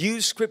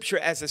 Use Scripture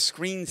as a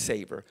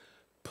screensaver.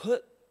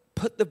 Put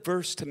the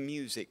verse to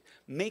music.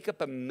 Make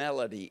up a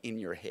melody in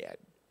your head.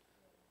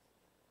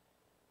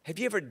 Have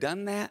you ever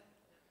done that?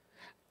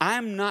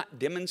 I'm not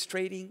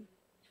demonstrating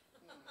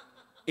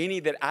any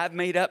that I've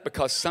made up,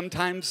 because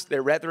sometimes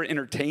they're rather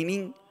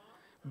entertaining.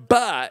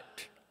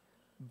 But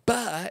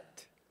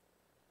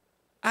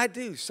I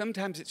do.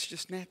 Sometimes it's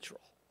just natural.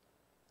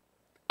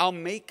 I'll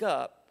make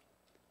up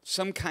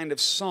some kind of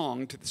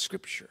song to the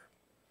Scripture.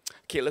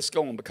 Okay, let's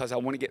go on, because I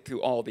want to get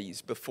through all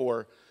these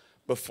before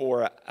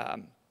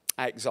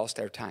I exhaust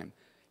our time.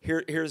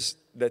 Here's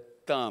the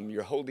thumb.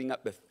 You're holding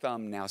up the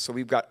thumb now. So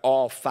we've got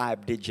all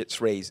 5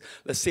 digits raised.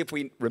 Let's see if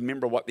we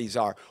remember what these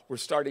are. We're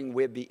starting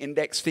with the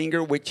index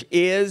finger, which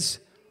is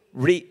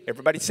read.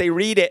 Everybody say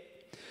read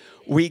it.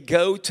 We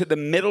go to the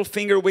middle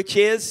finger, which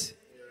is.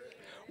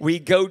 We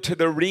go to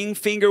the ring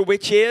finger,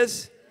 which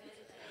is.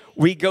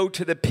 We go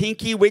to the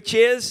pinky, which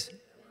is.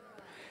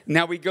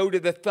 Now we go to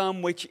the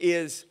thumb, which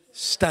is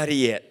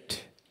study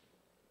it.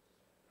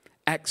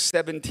 Acts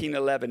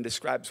 17:11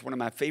 describes one of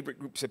my favorite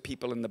groups of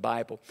people in the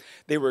Bible.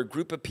 They were a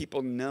group of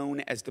people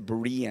known as the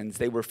Bereans.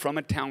 They were from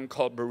a town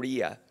called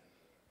Berea.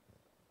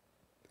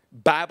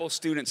 Bible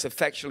students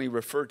affectionately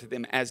refer to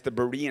them as the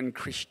Berean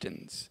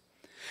Christians.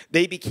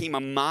 They became a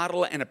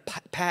model and a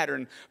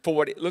pattern for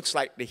what it looks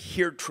like to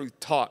hear truth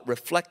taught,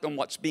 reflect on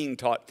what's being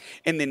taught,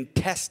 and then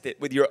test it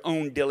with your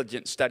own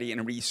diligent study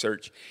and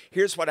research.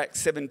 Here's what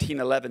Acts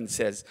 17:11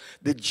 says.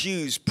 The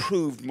Jews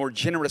proved more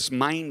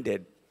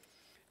generous-minded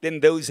than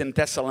those in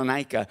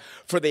Thessalonica,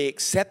 for they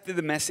accepted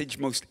the message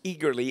most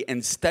eagerly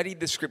and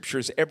studied the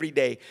Scriptures every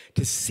day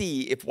to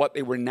see if what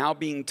they were now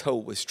being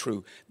told was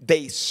true.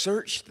 They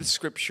searched the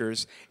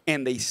Scriptures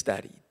and they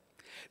studied.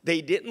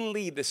 They didn't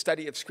leave the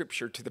study of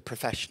Scripture to the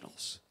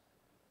professionals.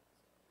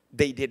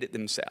 They did it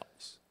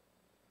themselves.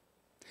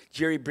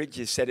 Jerry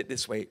Bridges said it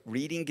this way: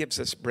 reading gives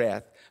us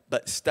breath,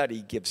 but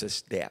study gives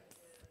us depth.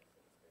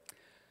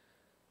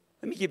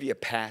 Let me give you a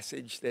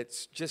passage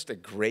that's just a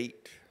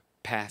great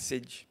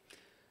passage.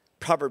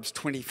 Proverbs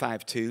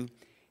 25:2.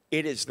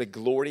 It is the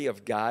glory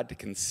of God to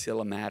conceal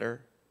a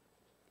matter.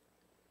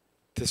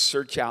 To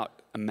search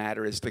out a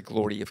matter is the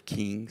glory of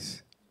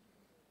kings.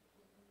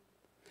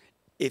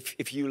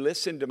 If you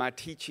listen to my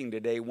teaching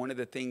today, one of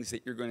the things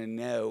that you're going to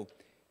know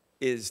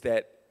is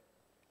that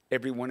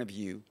every one of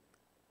you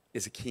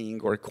is a king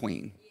or a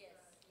queen. Yes,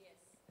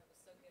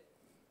 that was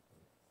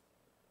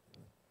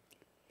so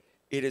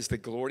good. It is the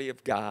glory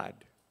of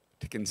God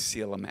to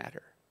conceal a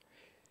matter.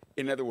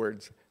 In other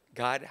words,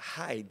 God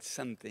hides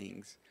some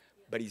things,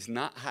 but He's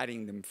not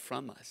hiding them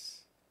from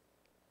us.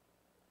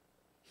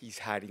 He's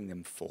hiding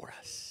them for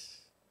us.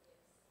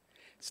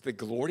 It's the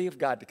glory of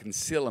God to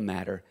conceal a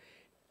matter.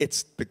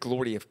 It's the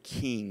glory of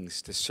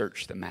kings to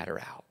search the matter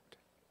out.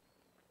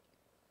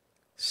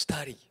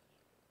 Study.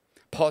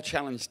 Paul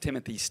challenged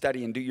Timothy,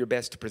 study and do your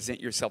best to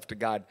present yourself to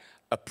God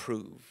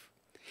approved.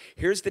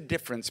 Here's the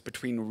difference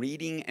between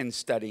reading and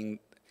studying.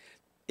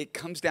 It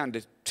comes down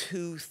to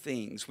 2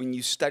 things. When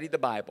you study the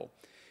Bible,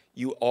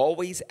 you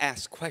always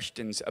ask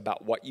questions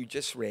about what you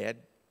just read.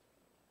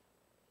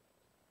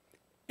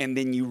 and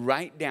then you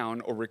write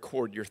down or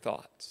record your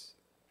thoughts.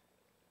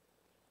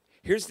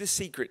 Here's the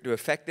secret to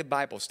effective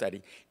Bible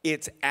study.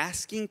 It's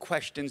asking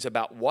questions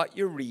about what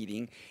you're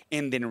reading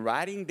and then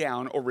writing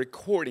down or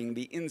recording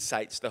the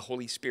insights the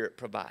Holy Spirit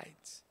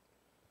provides.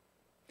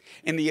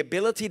 And the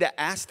ability to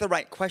ask the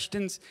right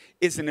questions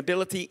is an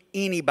ability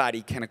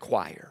anybody can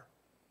acquire.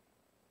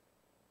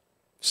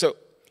 So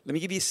let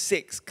me give you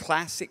 6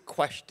 classic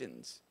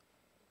questions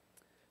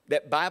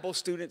that Bible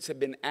students have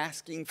been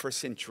asking for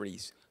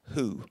centuries.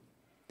 Who?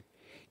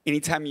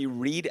 Anytime you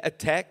read a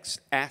text,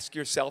 ask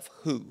yourself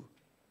who.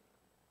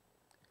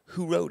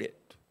 Who wrote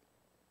it?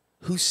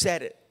 Who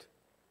said it?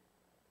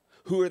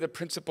 Who are the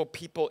principal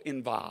people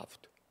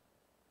involved?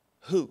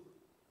 Who?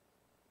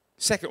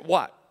 Second,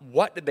 what?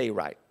 What did they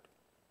write?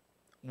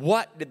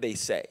 What did they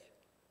say?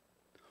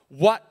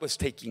 What was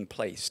taking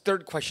place?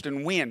 Third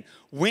question, when?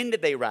 When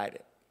did they write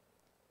it?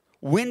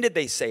 When did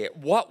they say it?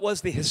 What was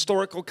the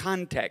historical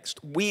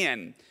context?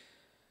 When?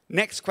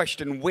 Next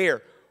question,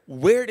 where?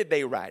 Where did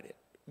they write it?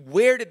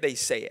 Where did they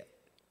say it?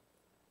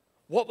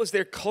 What was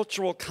their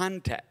cultural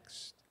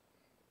context?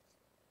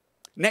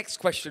 Next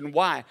question,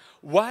 why?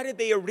 Why did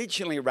they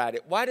originally write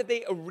it? Why did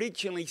they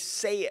originally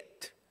say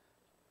it?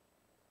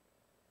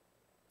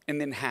 And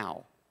then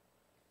how?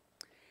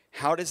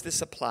 How does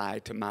this apply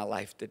to my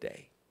life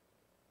today?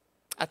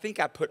 I think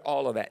I put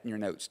all of that in your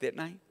notes,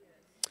 didn't I?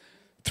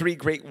 3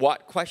 great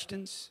what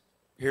questions.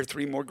 Here are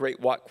 3 more great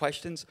what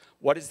questions.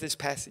 What does this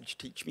passage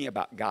teach me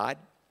about God?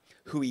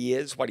 Who he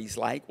is, what he's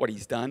like, what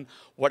he's done.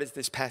 What does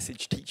this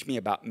passage teach me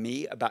about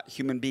me, about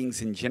human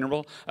beings in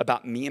general,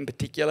 about me in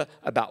particular,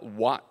 about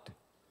what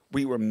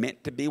we were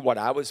meant to be, what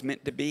I was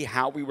meant to be,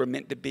 how we were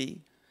meant to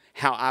be,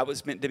 how I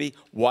was meant to be,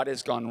 what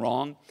has gone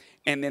wrong.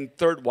 And then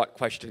third what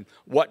question,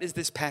 what does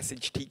this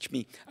passage teach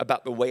me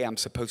about the way I'm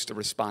supposed to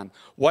respond?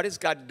 What has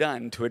God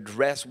done to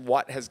address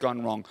what has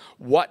gone wrong?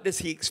 What does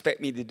he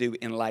expect me to do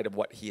in light of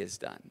what he has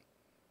done?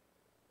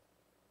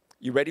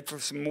 You ready for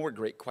some more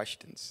great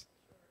questions?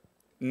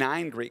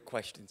 9 great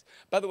questions.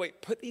 By the way,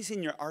 put these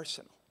in your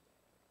arsenal.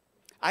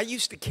 I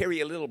used to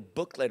carry a little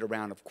booklet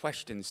around of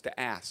questions to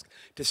ask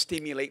to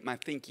stimulate my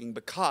thinking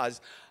because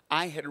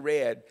I had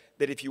read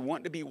that if you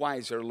want to be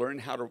wiser, learn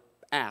how to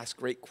ask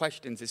great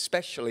questions,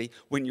 especially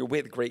when you're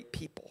with great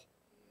people.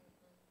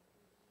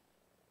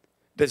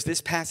 Does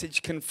this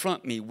passage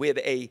confront me with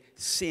a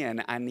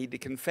sin I need to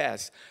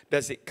confess?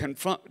 Does it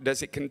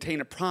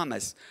contain a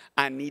promise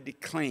I need to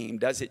claim?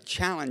 Does it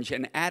challenge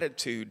an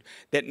attitude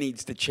that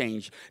needs to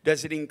change?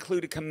 Does it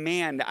include a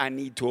command I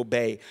need to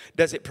obey?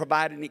 Does it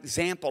provide an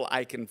example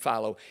I can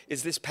follow?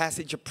 Is this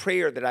passage a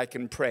prayer that I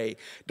can pray?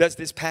 Does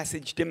this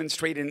passage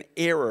demonstrate an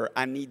error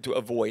I need to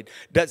avoid?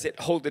 Does it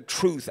hold a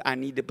truth I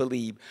need to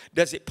believe?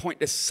 Does it point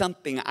to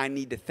something I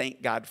need to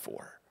thank God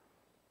for?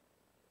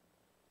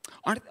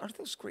 Aren't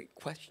those great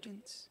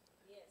questions?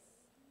 Yes.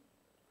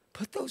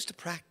 Put those to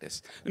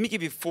practice. Let me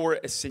give you 4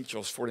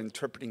 essentials for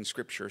interpreting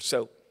Scripture.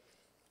 So,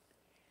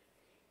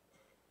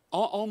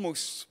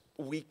 almost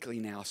weekly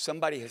now,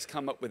 somebody has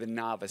come up with a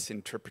novice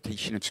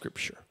interpretation of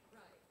Scripture.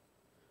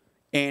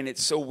 Right. And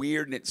it's so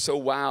weird and it's so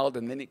wild,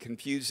 and then it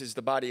confuses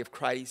the body of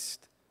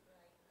Christ.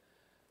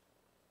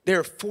 Right. There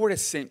are 4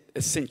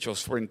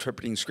 essentials for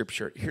interpreting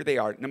Scripture. Here they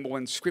are. Number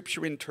 1,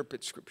 Scripture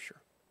interprets Scripture.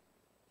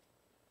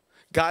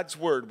 God's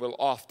word will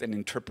often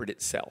interpret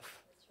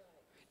itself.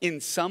 In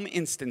some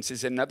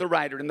instances, another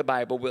writer in the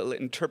Bible will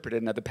interpret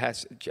another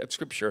passage of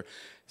Scripture.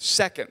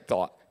 Second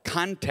thought,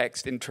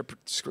 context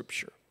interprets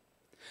Scripture.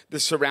 The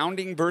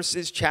surrounding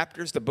verses,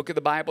 chapters, the book of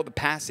the Bible, the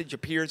passage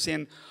appears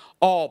in,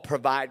 all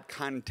provide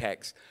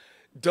context.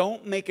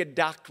 Don't make a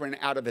doctrine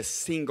out of a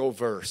single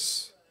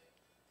verse.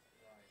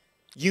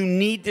 You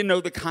need to know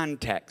the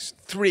context.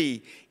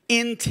 3,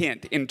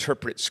 intent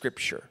interprets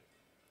Scripture.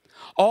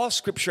 All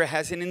Scripture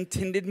has an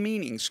intended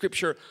meaning.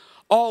 Scripture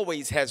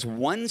always has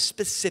one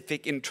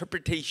specific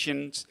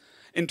interpretation,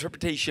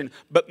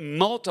 but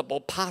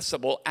multiple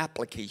possible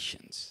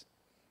applications.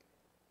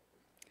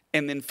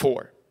 And then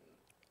 4,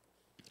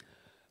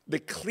 the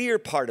clear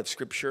part of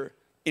Scripture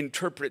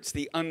interprets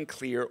the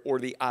unclear or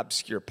the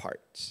obscure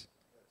parts.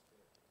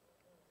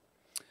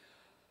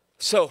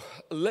 So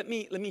let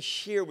me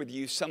share with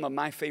you some of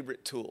my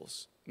favorite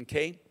tools,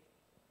 okay?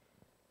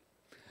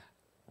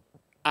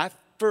 I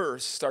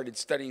first started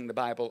studying the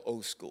Bible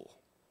old school.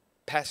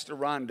 Pastor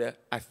Rhonda,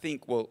 I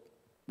think, will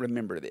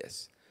remember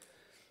this.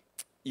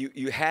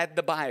 You had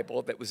the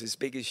Bible that was as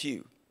big as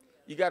you.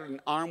 You got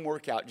an arm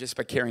workout just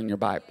by carrying your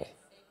Bible.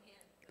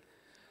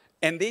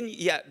 And then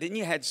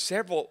you had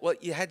several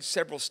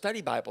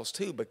study Bibles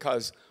too,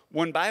 because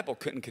one Bible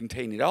couldn't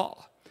contain it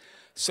all.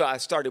 So I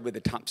started with the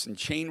Thompson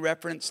Chain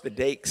Reference, the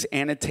Dake's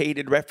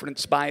Annotated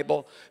Reference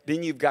Bible.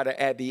 Then you've got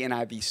to add the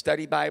NIV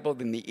Study Bible.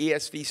 Then the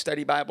ESV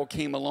Study Bible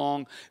came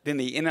along. Then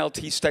the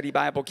NLT Study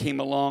Bible came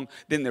along.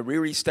 Then the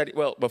Riri Study,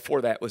 well,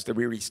 before that was the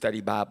Riri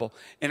Study Bible.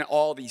 And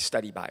all these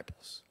study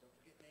Bibles.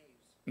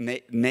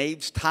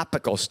 Nave's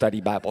Topical Study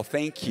Bible,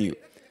 thank you.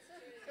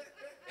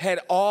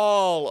 Had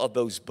all of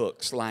those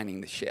books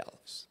lining the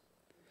shelves.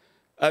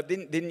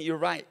 Then you're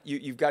right.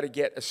 You've got to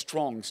get a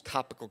Strong's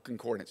Topical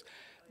Concordance.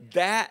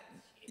 That,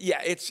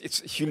 yeah, it's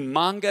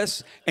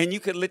humongous, and you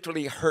could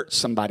literally hurt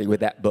somebody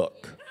with that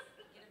book.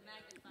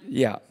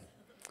 Yeah.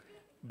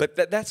 But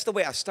that's the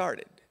way I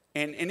started.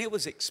 And it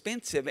was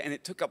expensive, and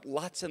it took up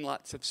lots and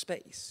lots of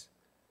space.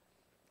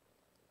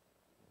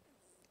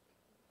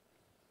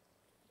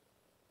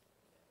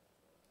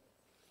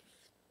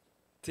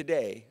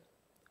 Today,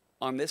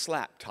 on this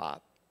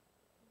laptop,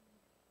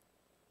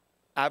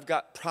 I've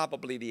got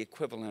probably the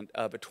equivalent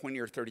of a $20,000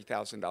 or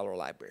 $30,000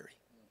 library.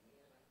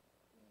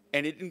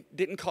 And it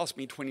didn't cost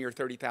me $20,000 or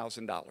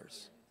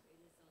 $30,000.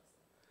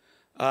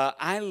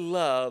 I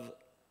love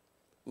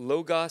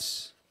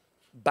Logos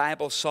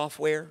Bible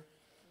software.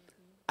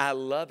 I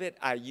love it.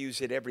 I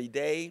use it every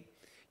day.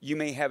 You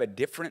may have a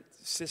different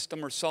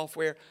system or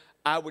software.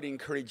 I would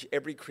encourage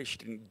every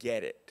Christian to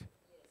get it.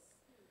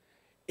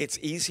 It's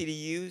easy to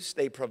use.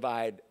 They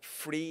provide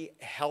free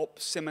help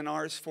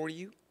seminars for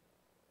you.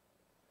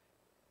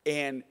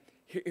 And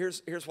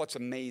here's what's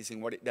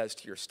amazing, what it does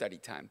to your study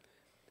time.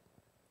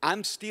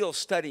 I'm still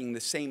studying the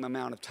same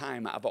amount of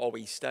time I've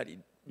always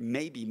studied,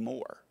 maybe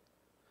more.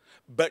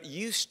 But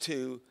used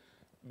to,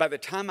 by the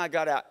time I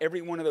got out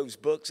every one of those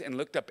books and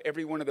looked up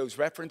every one of those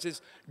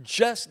references,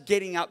 just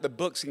getting out the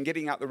books and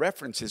getting out the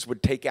references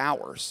would take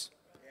hours.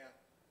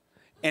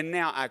 And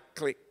now I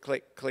click,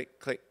 click, click,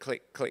 click,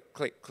 click, click,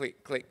 click,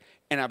 click, click,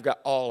 and I've got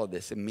all of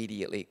this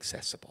immediately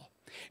accessible.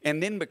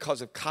 And then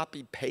because of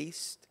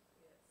copy-paste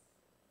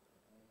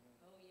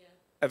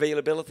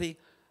availability,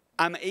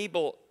 I'm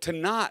able to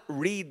not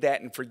read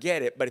that and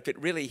forget it, but if it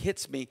really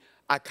hits me,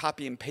 I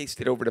copy and paste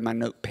it over to my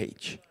note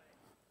page.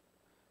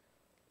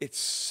 It's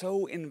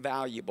so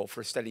invaluable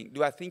for studying.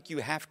 Do I think you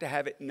have to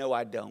have it? No,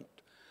 I don't.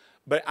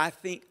 But I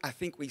think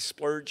we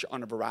splurge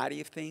on a variety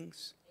of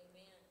things.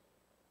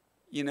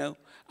 You know,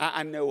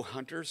 I know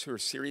hunters who are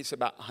serious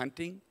about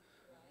hunting.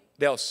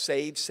 They'll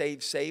save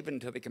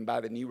until they can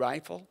buy the new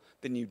rifle,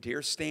 the new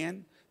deer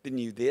stand, the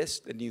new this,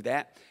 the new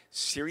that.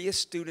 Serious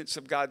students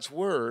of God's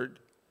word,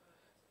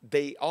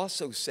 they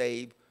also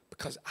save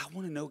because I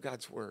want to know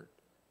God's word.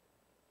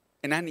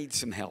 And I need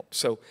some help.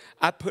 So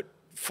I put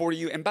for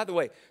you, and by the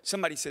way,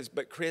 somebody says,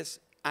 but Chris,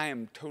 I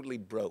am totally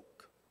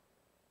broke.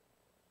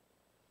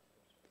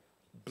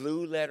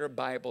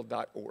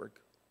 BlueLetterBible.org.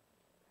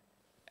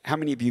 How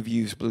many of you have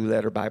used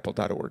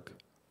BlueLetterBible.org?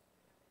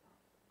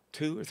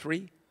 2 or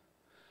 3?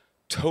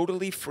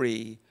 Totally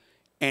free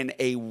and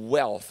a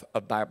wealth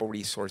of Bible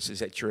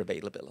resources at your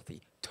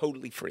availability.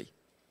 Totally free.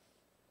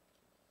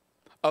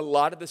 A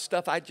lot of the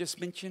stuff I just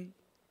mentioned,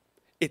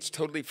 it's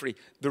totally free.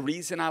 The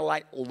reason I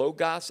like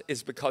Logos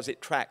is because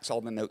it tracks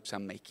all the notes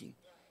I'm making.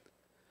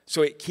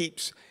 So it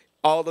keeps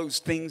all those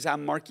things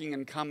I'm marking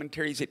in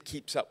commentaries, it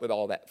keeps up with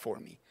all that for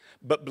me.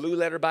 But Blue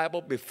Letter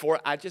Bible, before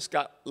I just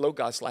got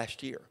Logos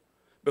last year.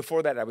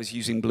 Before that, I was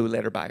using Blue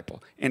Letter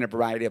Bible and a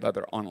variety of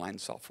other online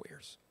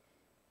softwares.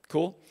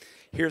 Cool?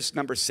 Here's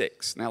number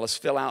 6. Now let's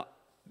fill out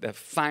the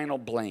final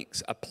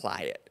blanks. Apply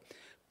it.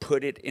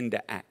 Put it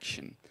into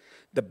action.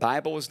 The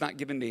Bible was not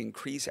given to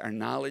increase our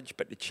knowledge,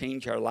 but to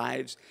change our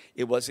lives.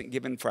 It wasn't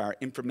given for our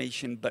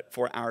information, but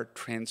for our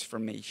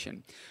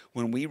transformation.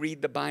 When we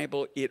read the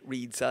Bible, it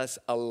reads us.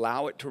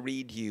 Allow it to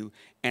read you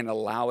and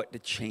allow it to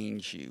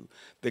change you.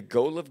 The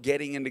goal of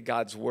getting into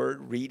God's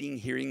word, reading,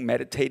 hearing,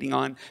 meditating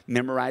on,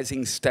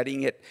 memorizing,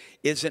 studying it,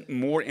 isn't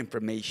more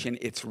information.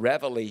 It's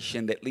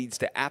revelation that leads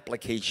to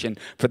application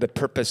for the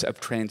purpose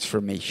of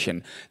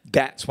transformation.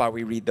 That's why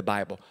we read the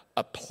Bible.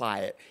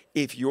 Apply it.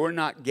 If you're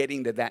not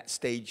getting to that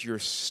stage,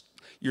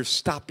 you're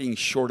stopping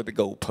short of the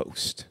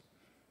goalpost.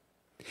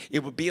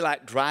 It would be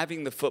like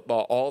driving the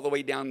football all the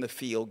way down the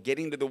field,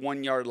 getting to the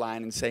 1-yard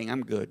line and saying,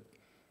 I'm good.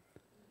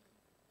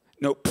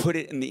 No, put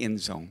it in the end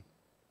zone.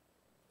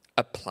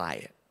 Apply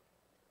it.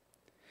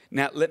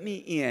 Now, let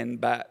me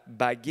end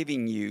by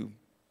giving you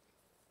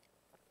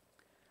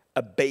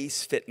a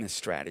base fitness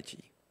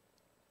strategy.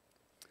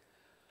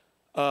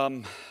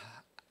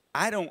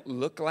 I don't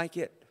look like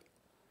it.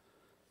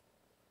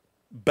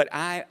 But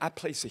I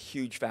place a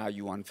huge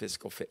value on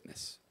physical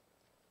fitness.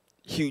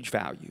 Huge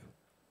value.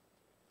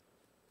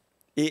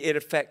 It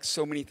affects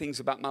so many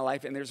things about my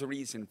life, and there's a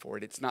reason for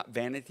it. It's not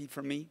vanity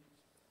for me.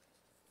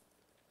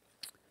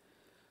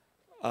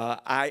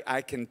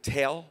 I can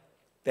tell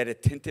that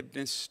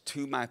attentiveness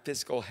to my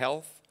physical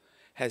health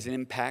has an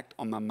impact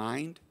on my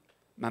mind,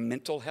 my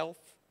mental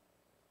health.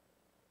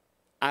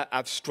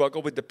 I've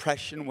struggled with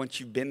depression. Once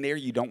you've been there,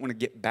 you don't want to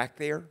get back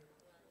there.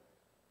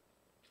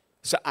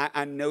 So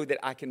I know that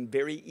I can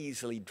very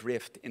easily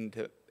drift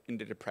into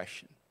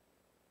depression.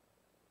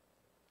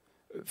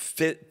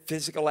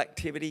 Physical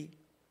activity,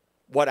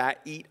 what I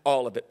eat,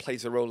 all of it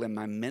plays a role in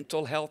my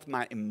mental health,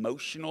 my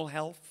emotional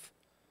health.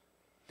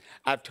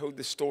 I've told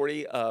the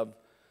story of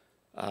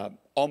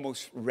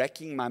almost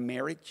wrecking my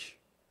marriage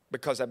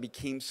because I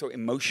became so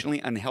emotionally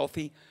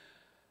unhealthy.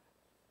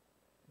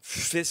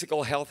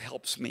 Physical health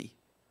helps me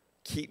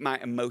keep my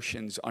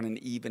emotions on an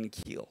even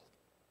keel.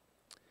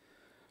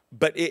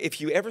 But if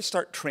you ever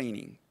start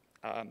training,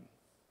 and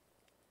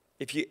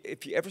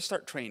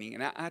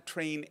I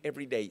train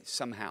every day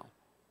somehow.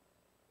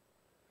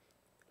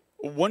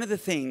 One of the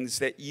things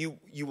that you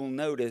will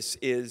notice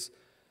is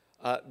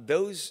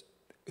those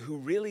who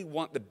really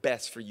want the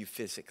best for you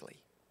physically.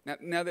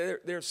 Now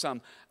there's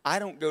some. I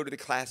don't go to the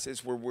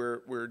classes where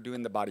we're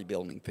doing the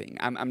bodybuilding thing.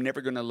 I'm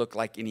never going to look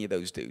like any of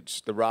those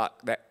dudes. The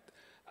Rock, that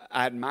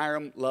I admire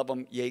them, love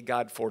them, yay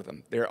God for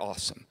them. They're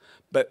awesome.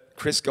 But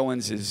Chris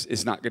Goins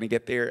is not going to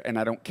get there, and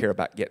I don't care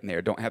about getting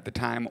there. Don't have the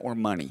time or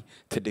money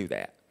to do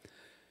that.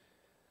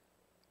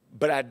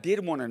 But I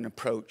did want an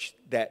approach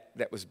that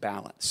was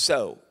balanced.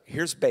 So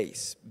here's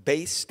BASE.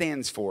 BASE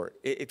stands for,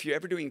 if you're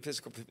ever doing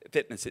physical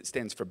fitness, it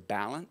stands for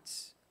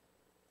balance.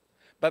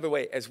 By the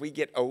way, as we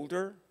get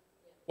older,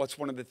 what's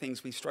one of the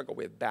things we struggle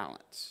with?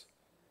 Balance.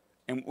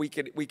 And we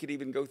could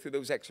even go through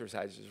those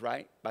exercises,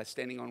 right? By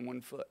standing on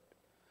one foot.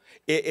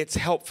 It's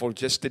helpful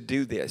just to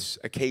do this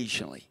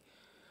occasionally.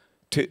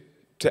 To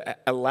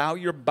allow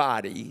your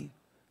body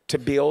to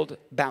build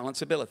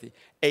balance ability.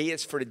 A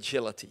is for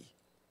agility.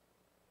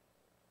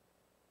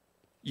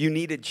 You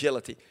need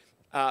agility.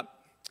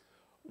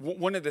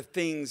 One of the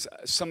things,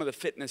 some of the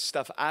fitness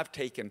stuff I've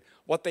taken,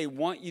 what they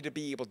want you to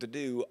be able to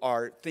do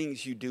are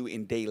things you do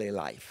in daily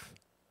life.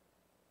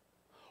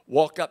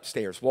 Walk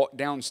upstairs, walk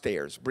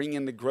downstairs, bring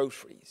in the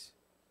groceries,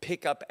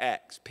 pick up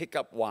X, pick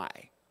up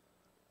Y.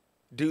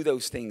 Do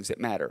those things that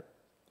matter.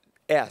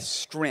 S,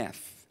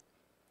 strength.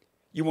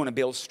 You want to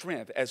build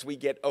strength. As we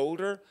get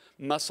older,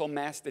 muscle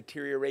mass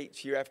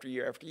deteriorates year after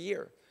year after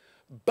year.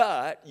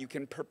 But you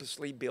can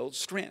purposely build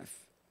strength.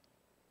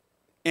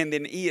 And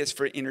then E is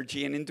for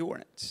energy and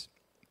endurance.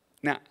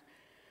 Now,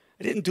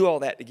 I didn't do all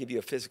that to give you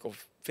a physical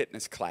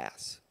fitness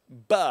class,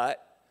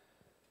 but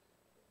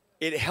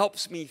it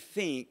helps me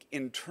think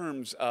in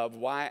terms of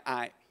why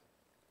I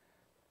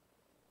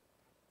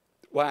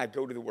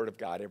go to the Word of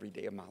God every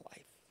day of my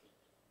life.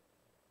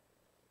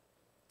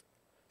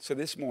 So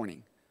this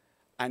morning,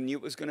 I knew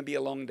it was going to be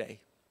a long day.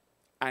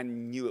 I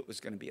knew it was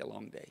going to be a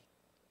long day.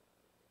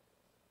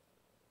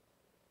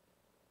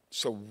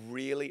 So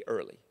really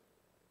early,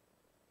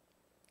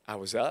 I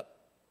was up,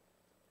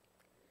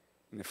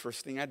 and the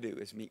first thing I do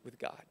is meet with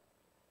God.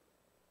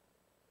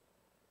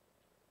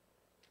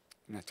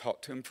 And I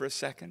talk to him for a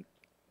second,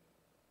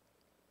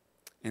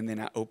 and then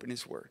I open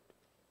his word.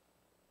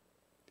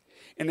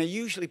 And I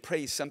usually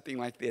pray something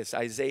like this.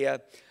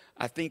 Isaiah,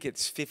 I think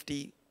it's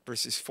 50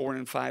 verses 4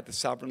 and 5. The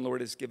sovereign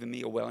Lord has given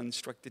me a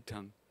well-instructed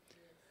tongue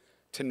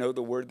to know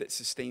the word that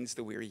sustains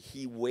the weary.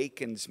 He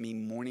wakens me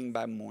morning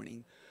by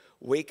morning,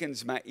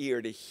 wakens my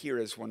ear to hear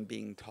as one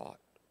being taught.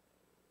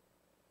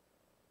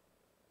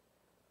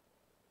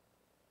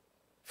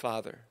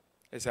 Father,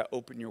 as I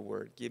open your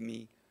word, give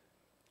me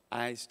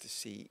eyes to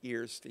see,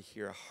 ears to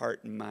hear, a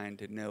heart and mind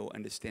to know,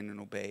 understand,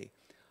 and obey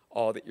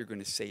all that you're going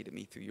to say to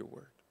me through your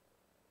word.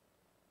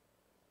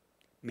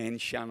 Man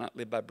shall not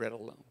live by bread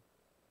alone,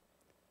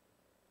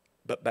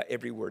 but by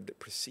every word that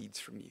proceeds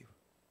from you.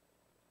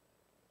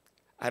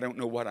 I don't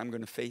know what I'm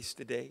going to face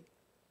today,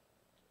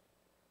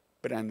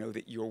 but I know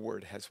that your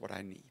word has what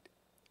I need.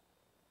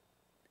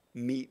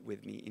 Meet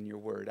with me in your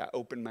word. I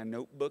open my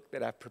notebook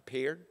that I've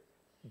prepared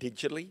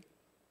digitally,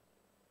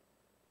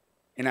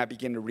 and I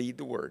begin to read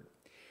the word.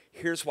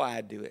 Here's why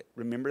I do it.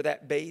 Remember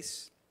that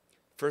base?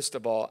 First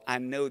of all, I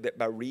know that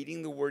by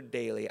reading the word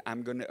daily,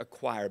 I'm going to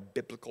acquire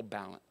biblical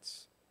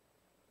balance.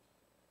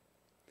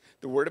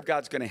 The word of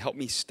God's going to help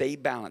me stay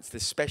balanced,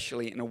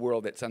 especially in a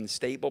world that's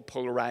unstable,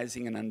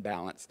 polarizing, and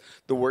unbalanced.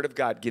 The word of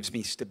God gives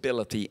me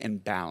stability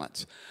and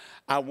balance.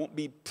 I won't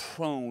be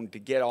prone to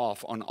get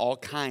off on all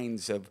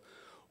kinds of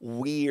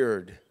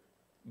weird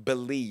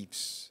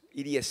beliefs,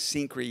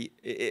 idiosyncrasies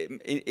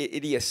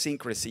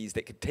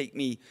that could take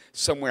me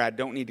somewhere I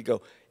don't need to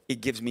go.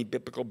 It gives me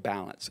biblical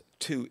balance.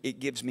 2, it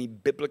gives me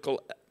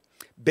biblical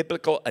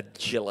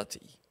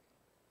agility.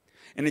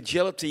 And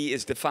agility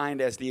is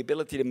defined as the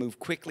ability to move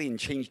quickly and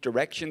change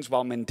directions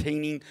while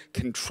maintaining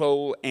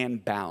control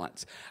and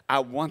balance. I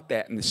want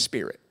that in the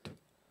spirit.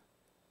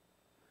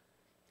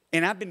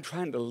 And I've been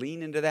trying to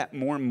lean into that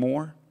more and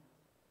more.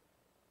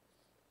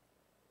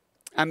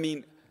 I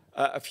mean,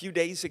 a few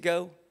days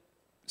ago,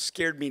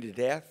 scared me to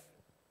death.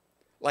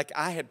 Like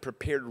I had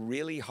prepared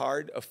really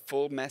hard a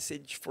full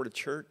message for the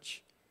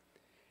church.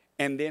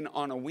 And then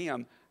on a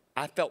whim,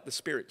 I felt the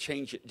Spirit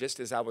change it just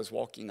as I was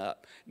walking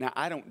up. Now,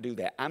 I don't do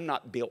that. I'm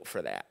not built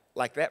for that.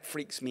 Like that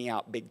freaks me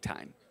out big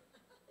time.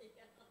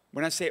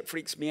 When I say it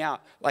freaks me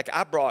out, like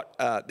I brought,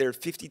 there are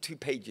 52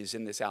 pages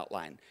in this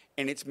outline,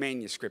 and it's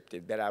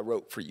manuscripted that I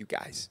wrote for you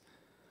guys.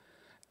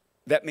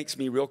 That makes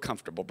me real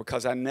comfortable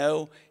because I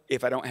know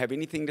if I don't have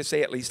anything to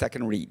say, at least I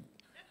can read.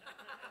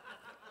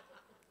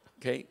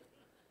 Okay?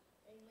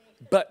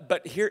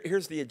 But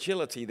here's the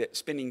agility that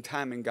spending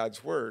time in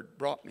God's Word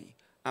brought me.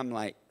 I'm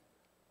like,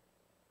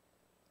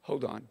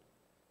 hold on.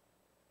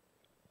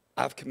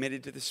 I've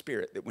committed to the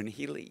Spirit that when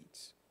He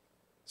leads,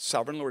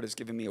 Sovereign Lord has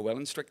given me a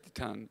well-instructed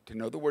tongue to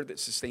know the word that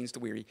sustains the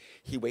weary.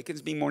 He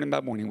wakens me morning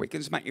by morning,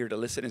 wakens my ear to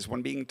listen as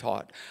one being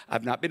taught.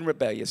 I've not been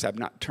rebellious. I've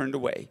not turned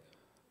away.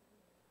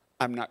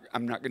 I'm not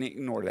going to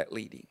ignore that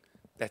leading.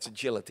 That's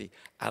agility.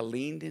 I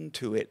leaned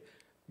into it.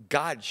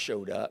 God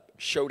showed up,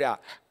 showed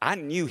out. I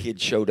knew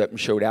he'd showed up and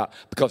showed out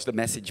because the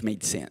message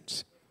made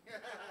sense.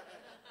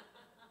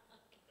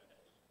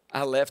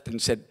 I left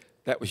and said,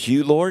 that was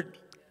you, Lord.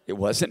 It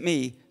wasn't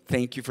me.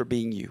 Thank you for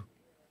being you.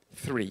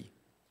 3,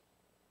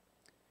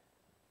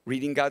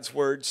 reading God's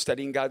word,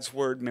 studying God's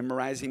word,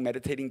 memorizing,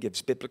 meditating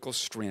gives biblical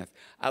strength.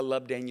 I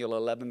love Daniel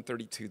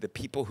 11:32. The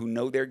people who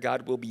know their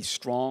God will be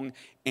strong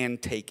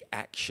and take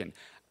action.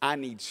 I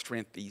need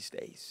strength these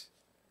days.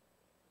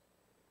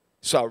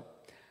 So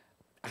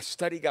I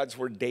study God's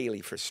word daily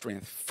for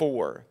strength.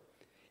 4,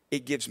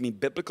 it gives me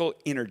biblical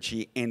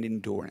energy and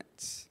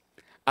endurance.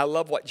 I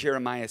love what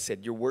Jeremiah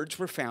said. Your words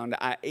were found,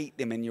 I ate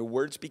them, and your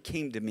words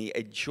became to me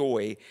a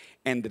joy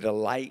and the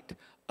delight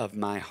of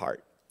my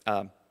heart.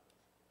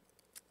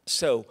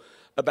 So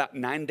about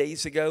 9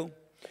 days ago,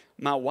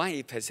 my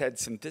wife has had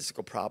some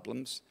physical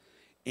problems,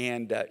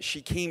 and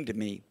she came to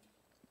me.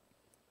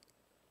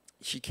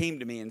 She came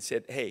to me and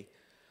said, hey,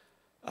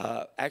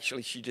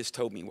 actually, she just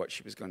told me what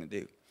she was going to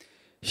do.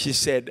 She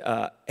said,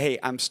 hey,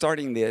 I'm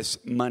starting this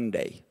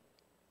Monday.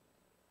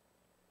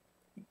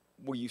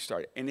 Will you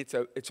start it? And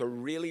it's a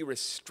really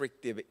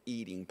restrictive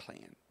eating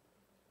plan.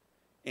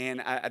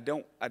 And I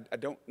don't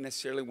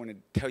necessarily want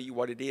to tell you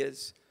what it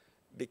is,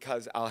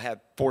 because I'll have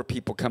 4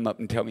 people come up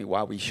and tell me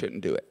why we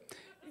shouldn't do it.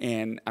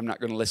 And I'm not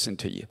going to listen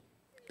to you,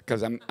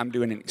 because I'm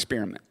doing an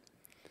experiment.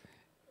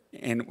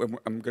 And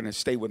I'm going to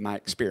stay with my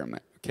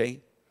experiment,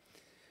 okay?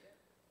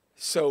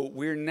 So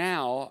we're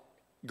now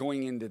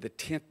going into the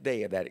 10th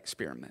day of that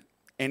experiment.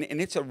 And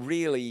it's a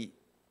really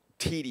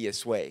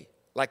tedious way.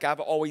 Like, I've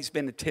always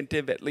been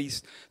attentive, at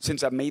least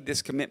since I made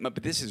this commitment,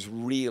 but this is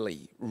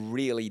really,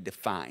 really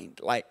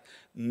defined, like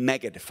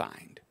mega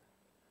defined.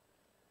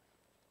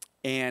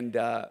 And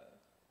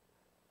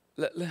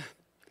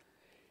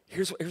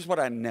here's what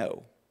I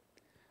know.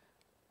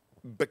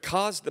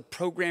 Because the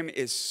program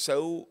is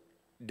so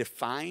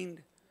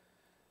defined,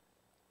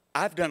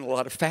 I've done a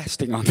lot of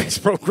fasting on this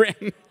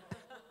program.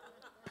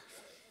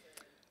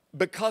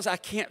 Because I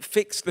can't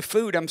fix the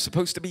food I'm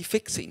supposed to be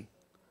fixing.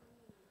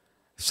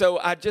 So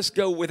I just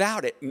go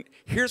without it. And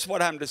here's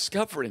what I'm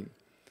discovering.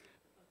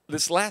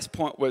 This last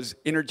point was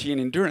energy and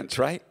endurance,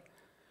 right?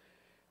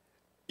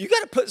 You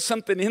got to put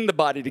something in the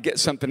body to get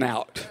something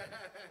out.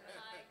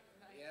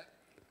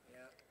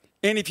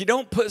 And if you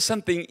don't put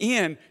something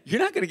in, you're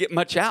not going to get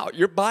much out.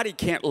 Your body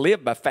can't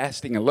live by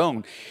fasting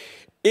alone.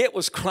 It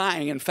was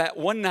crying. In fact,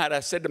 one night I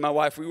said to my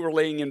wife, we were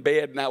laying in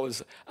bed, and I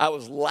was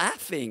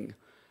laughing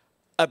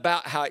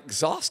about how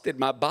exhausted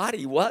my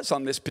body was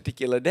on this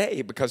particular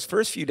day, because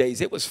first few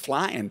days it was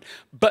flying.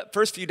 But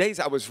first few days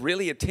I was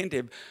really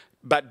attentive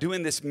by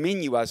doing this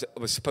menu I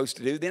was supposed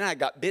to do. Then I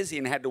got busy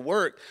and had to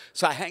work,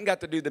 so I hadn't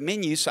got to do the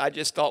menu. So I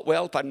just thought,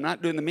 well, if I'm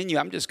not doing the menu,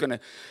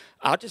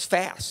 I'll just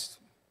fast.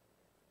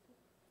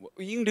 Well,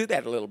 you can do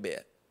that a little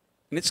bit.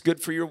 And it's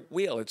good for your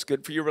will. It's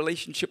good for your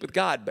relationship with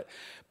God.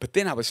 But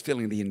then I was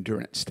feeling the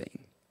endurance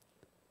thing.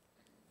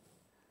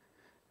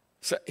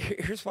 So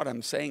here's what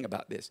I'm saying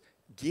about this.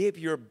 Give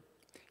your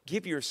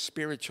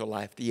spiritual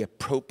life the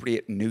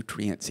appropriate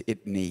nutrients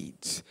it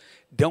needs.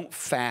 Don't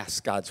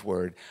fast God's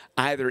word,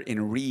 either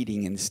in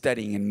reading and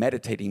studying and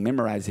meditating,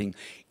 memorizing,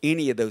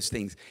 any of those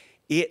things.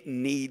 It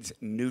needs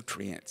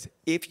nutrients.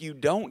 If you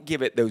don't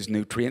give it those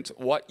nutrients,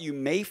 what you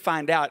may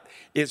find out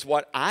is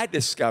what I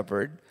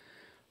discovered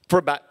for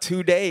about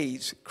 2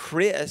 days.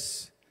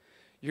 Chris,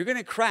 you're going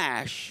to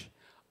crash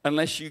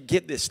unless you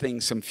give this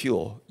thing some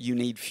fuel. You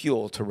need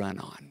fuel to run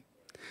on.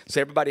 So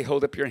everybody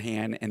hold up your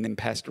hand, and then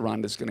Pastor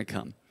Rhonda's going to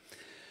come.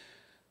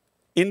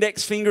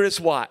 Index finger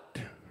is what?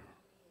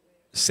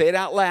 Say it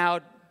out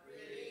loud.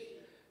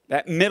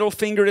 That middle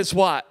finger is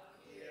what?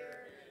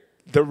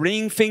 The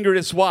ring finger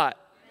is what?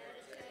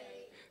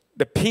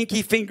 The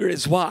pinky finger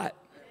is what?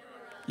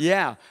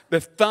 Yeah. The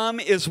thumb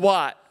is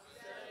what?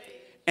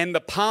 And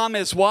the palm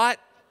is what?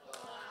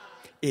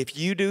 If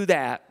you do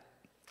that,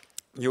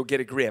 you'll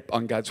get a grip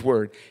on God's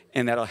word,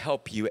 and that'll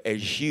help you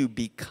as you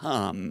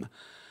become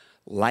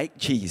like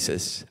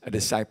Jesus, a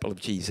disciple of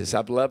Jesus.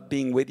 I've loved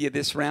being with you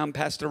this round,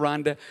 Pastor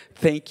Rhonda.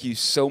 Thank you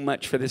so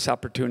much for this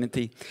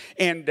opportunity.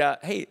 And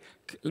hey,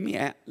 come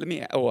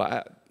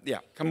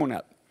on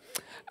up.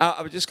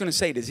 I was just going to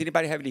say, does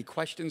anybody have any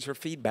questions or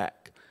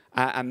feedback?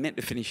 I meant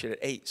to finish it at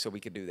 8 so we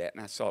could do that,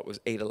 and I saw it was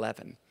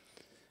 8:11.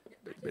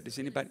 But does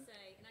anybody?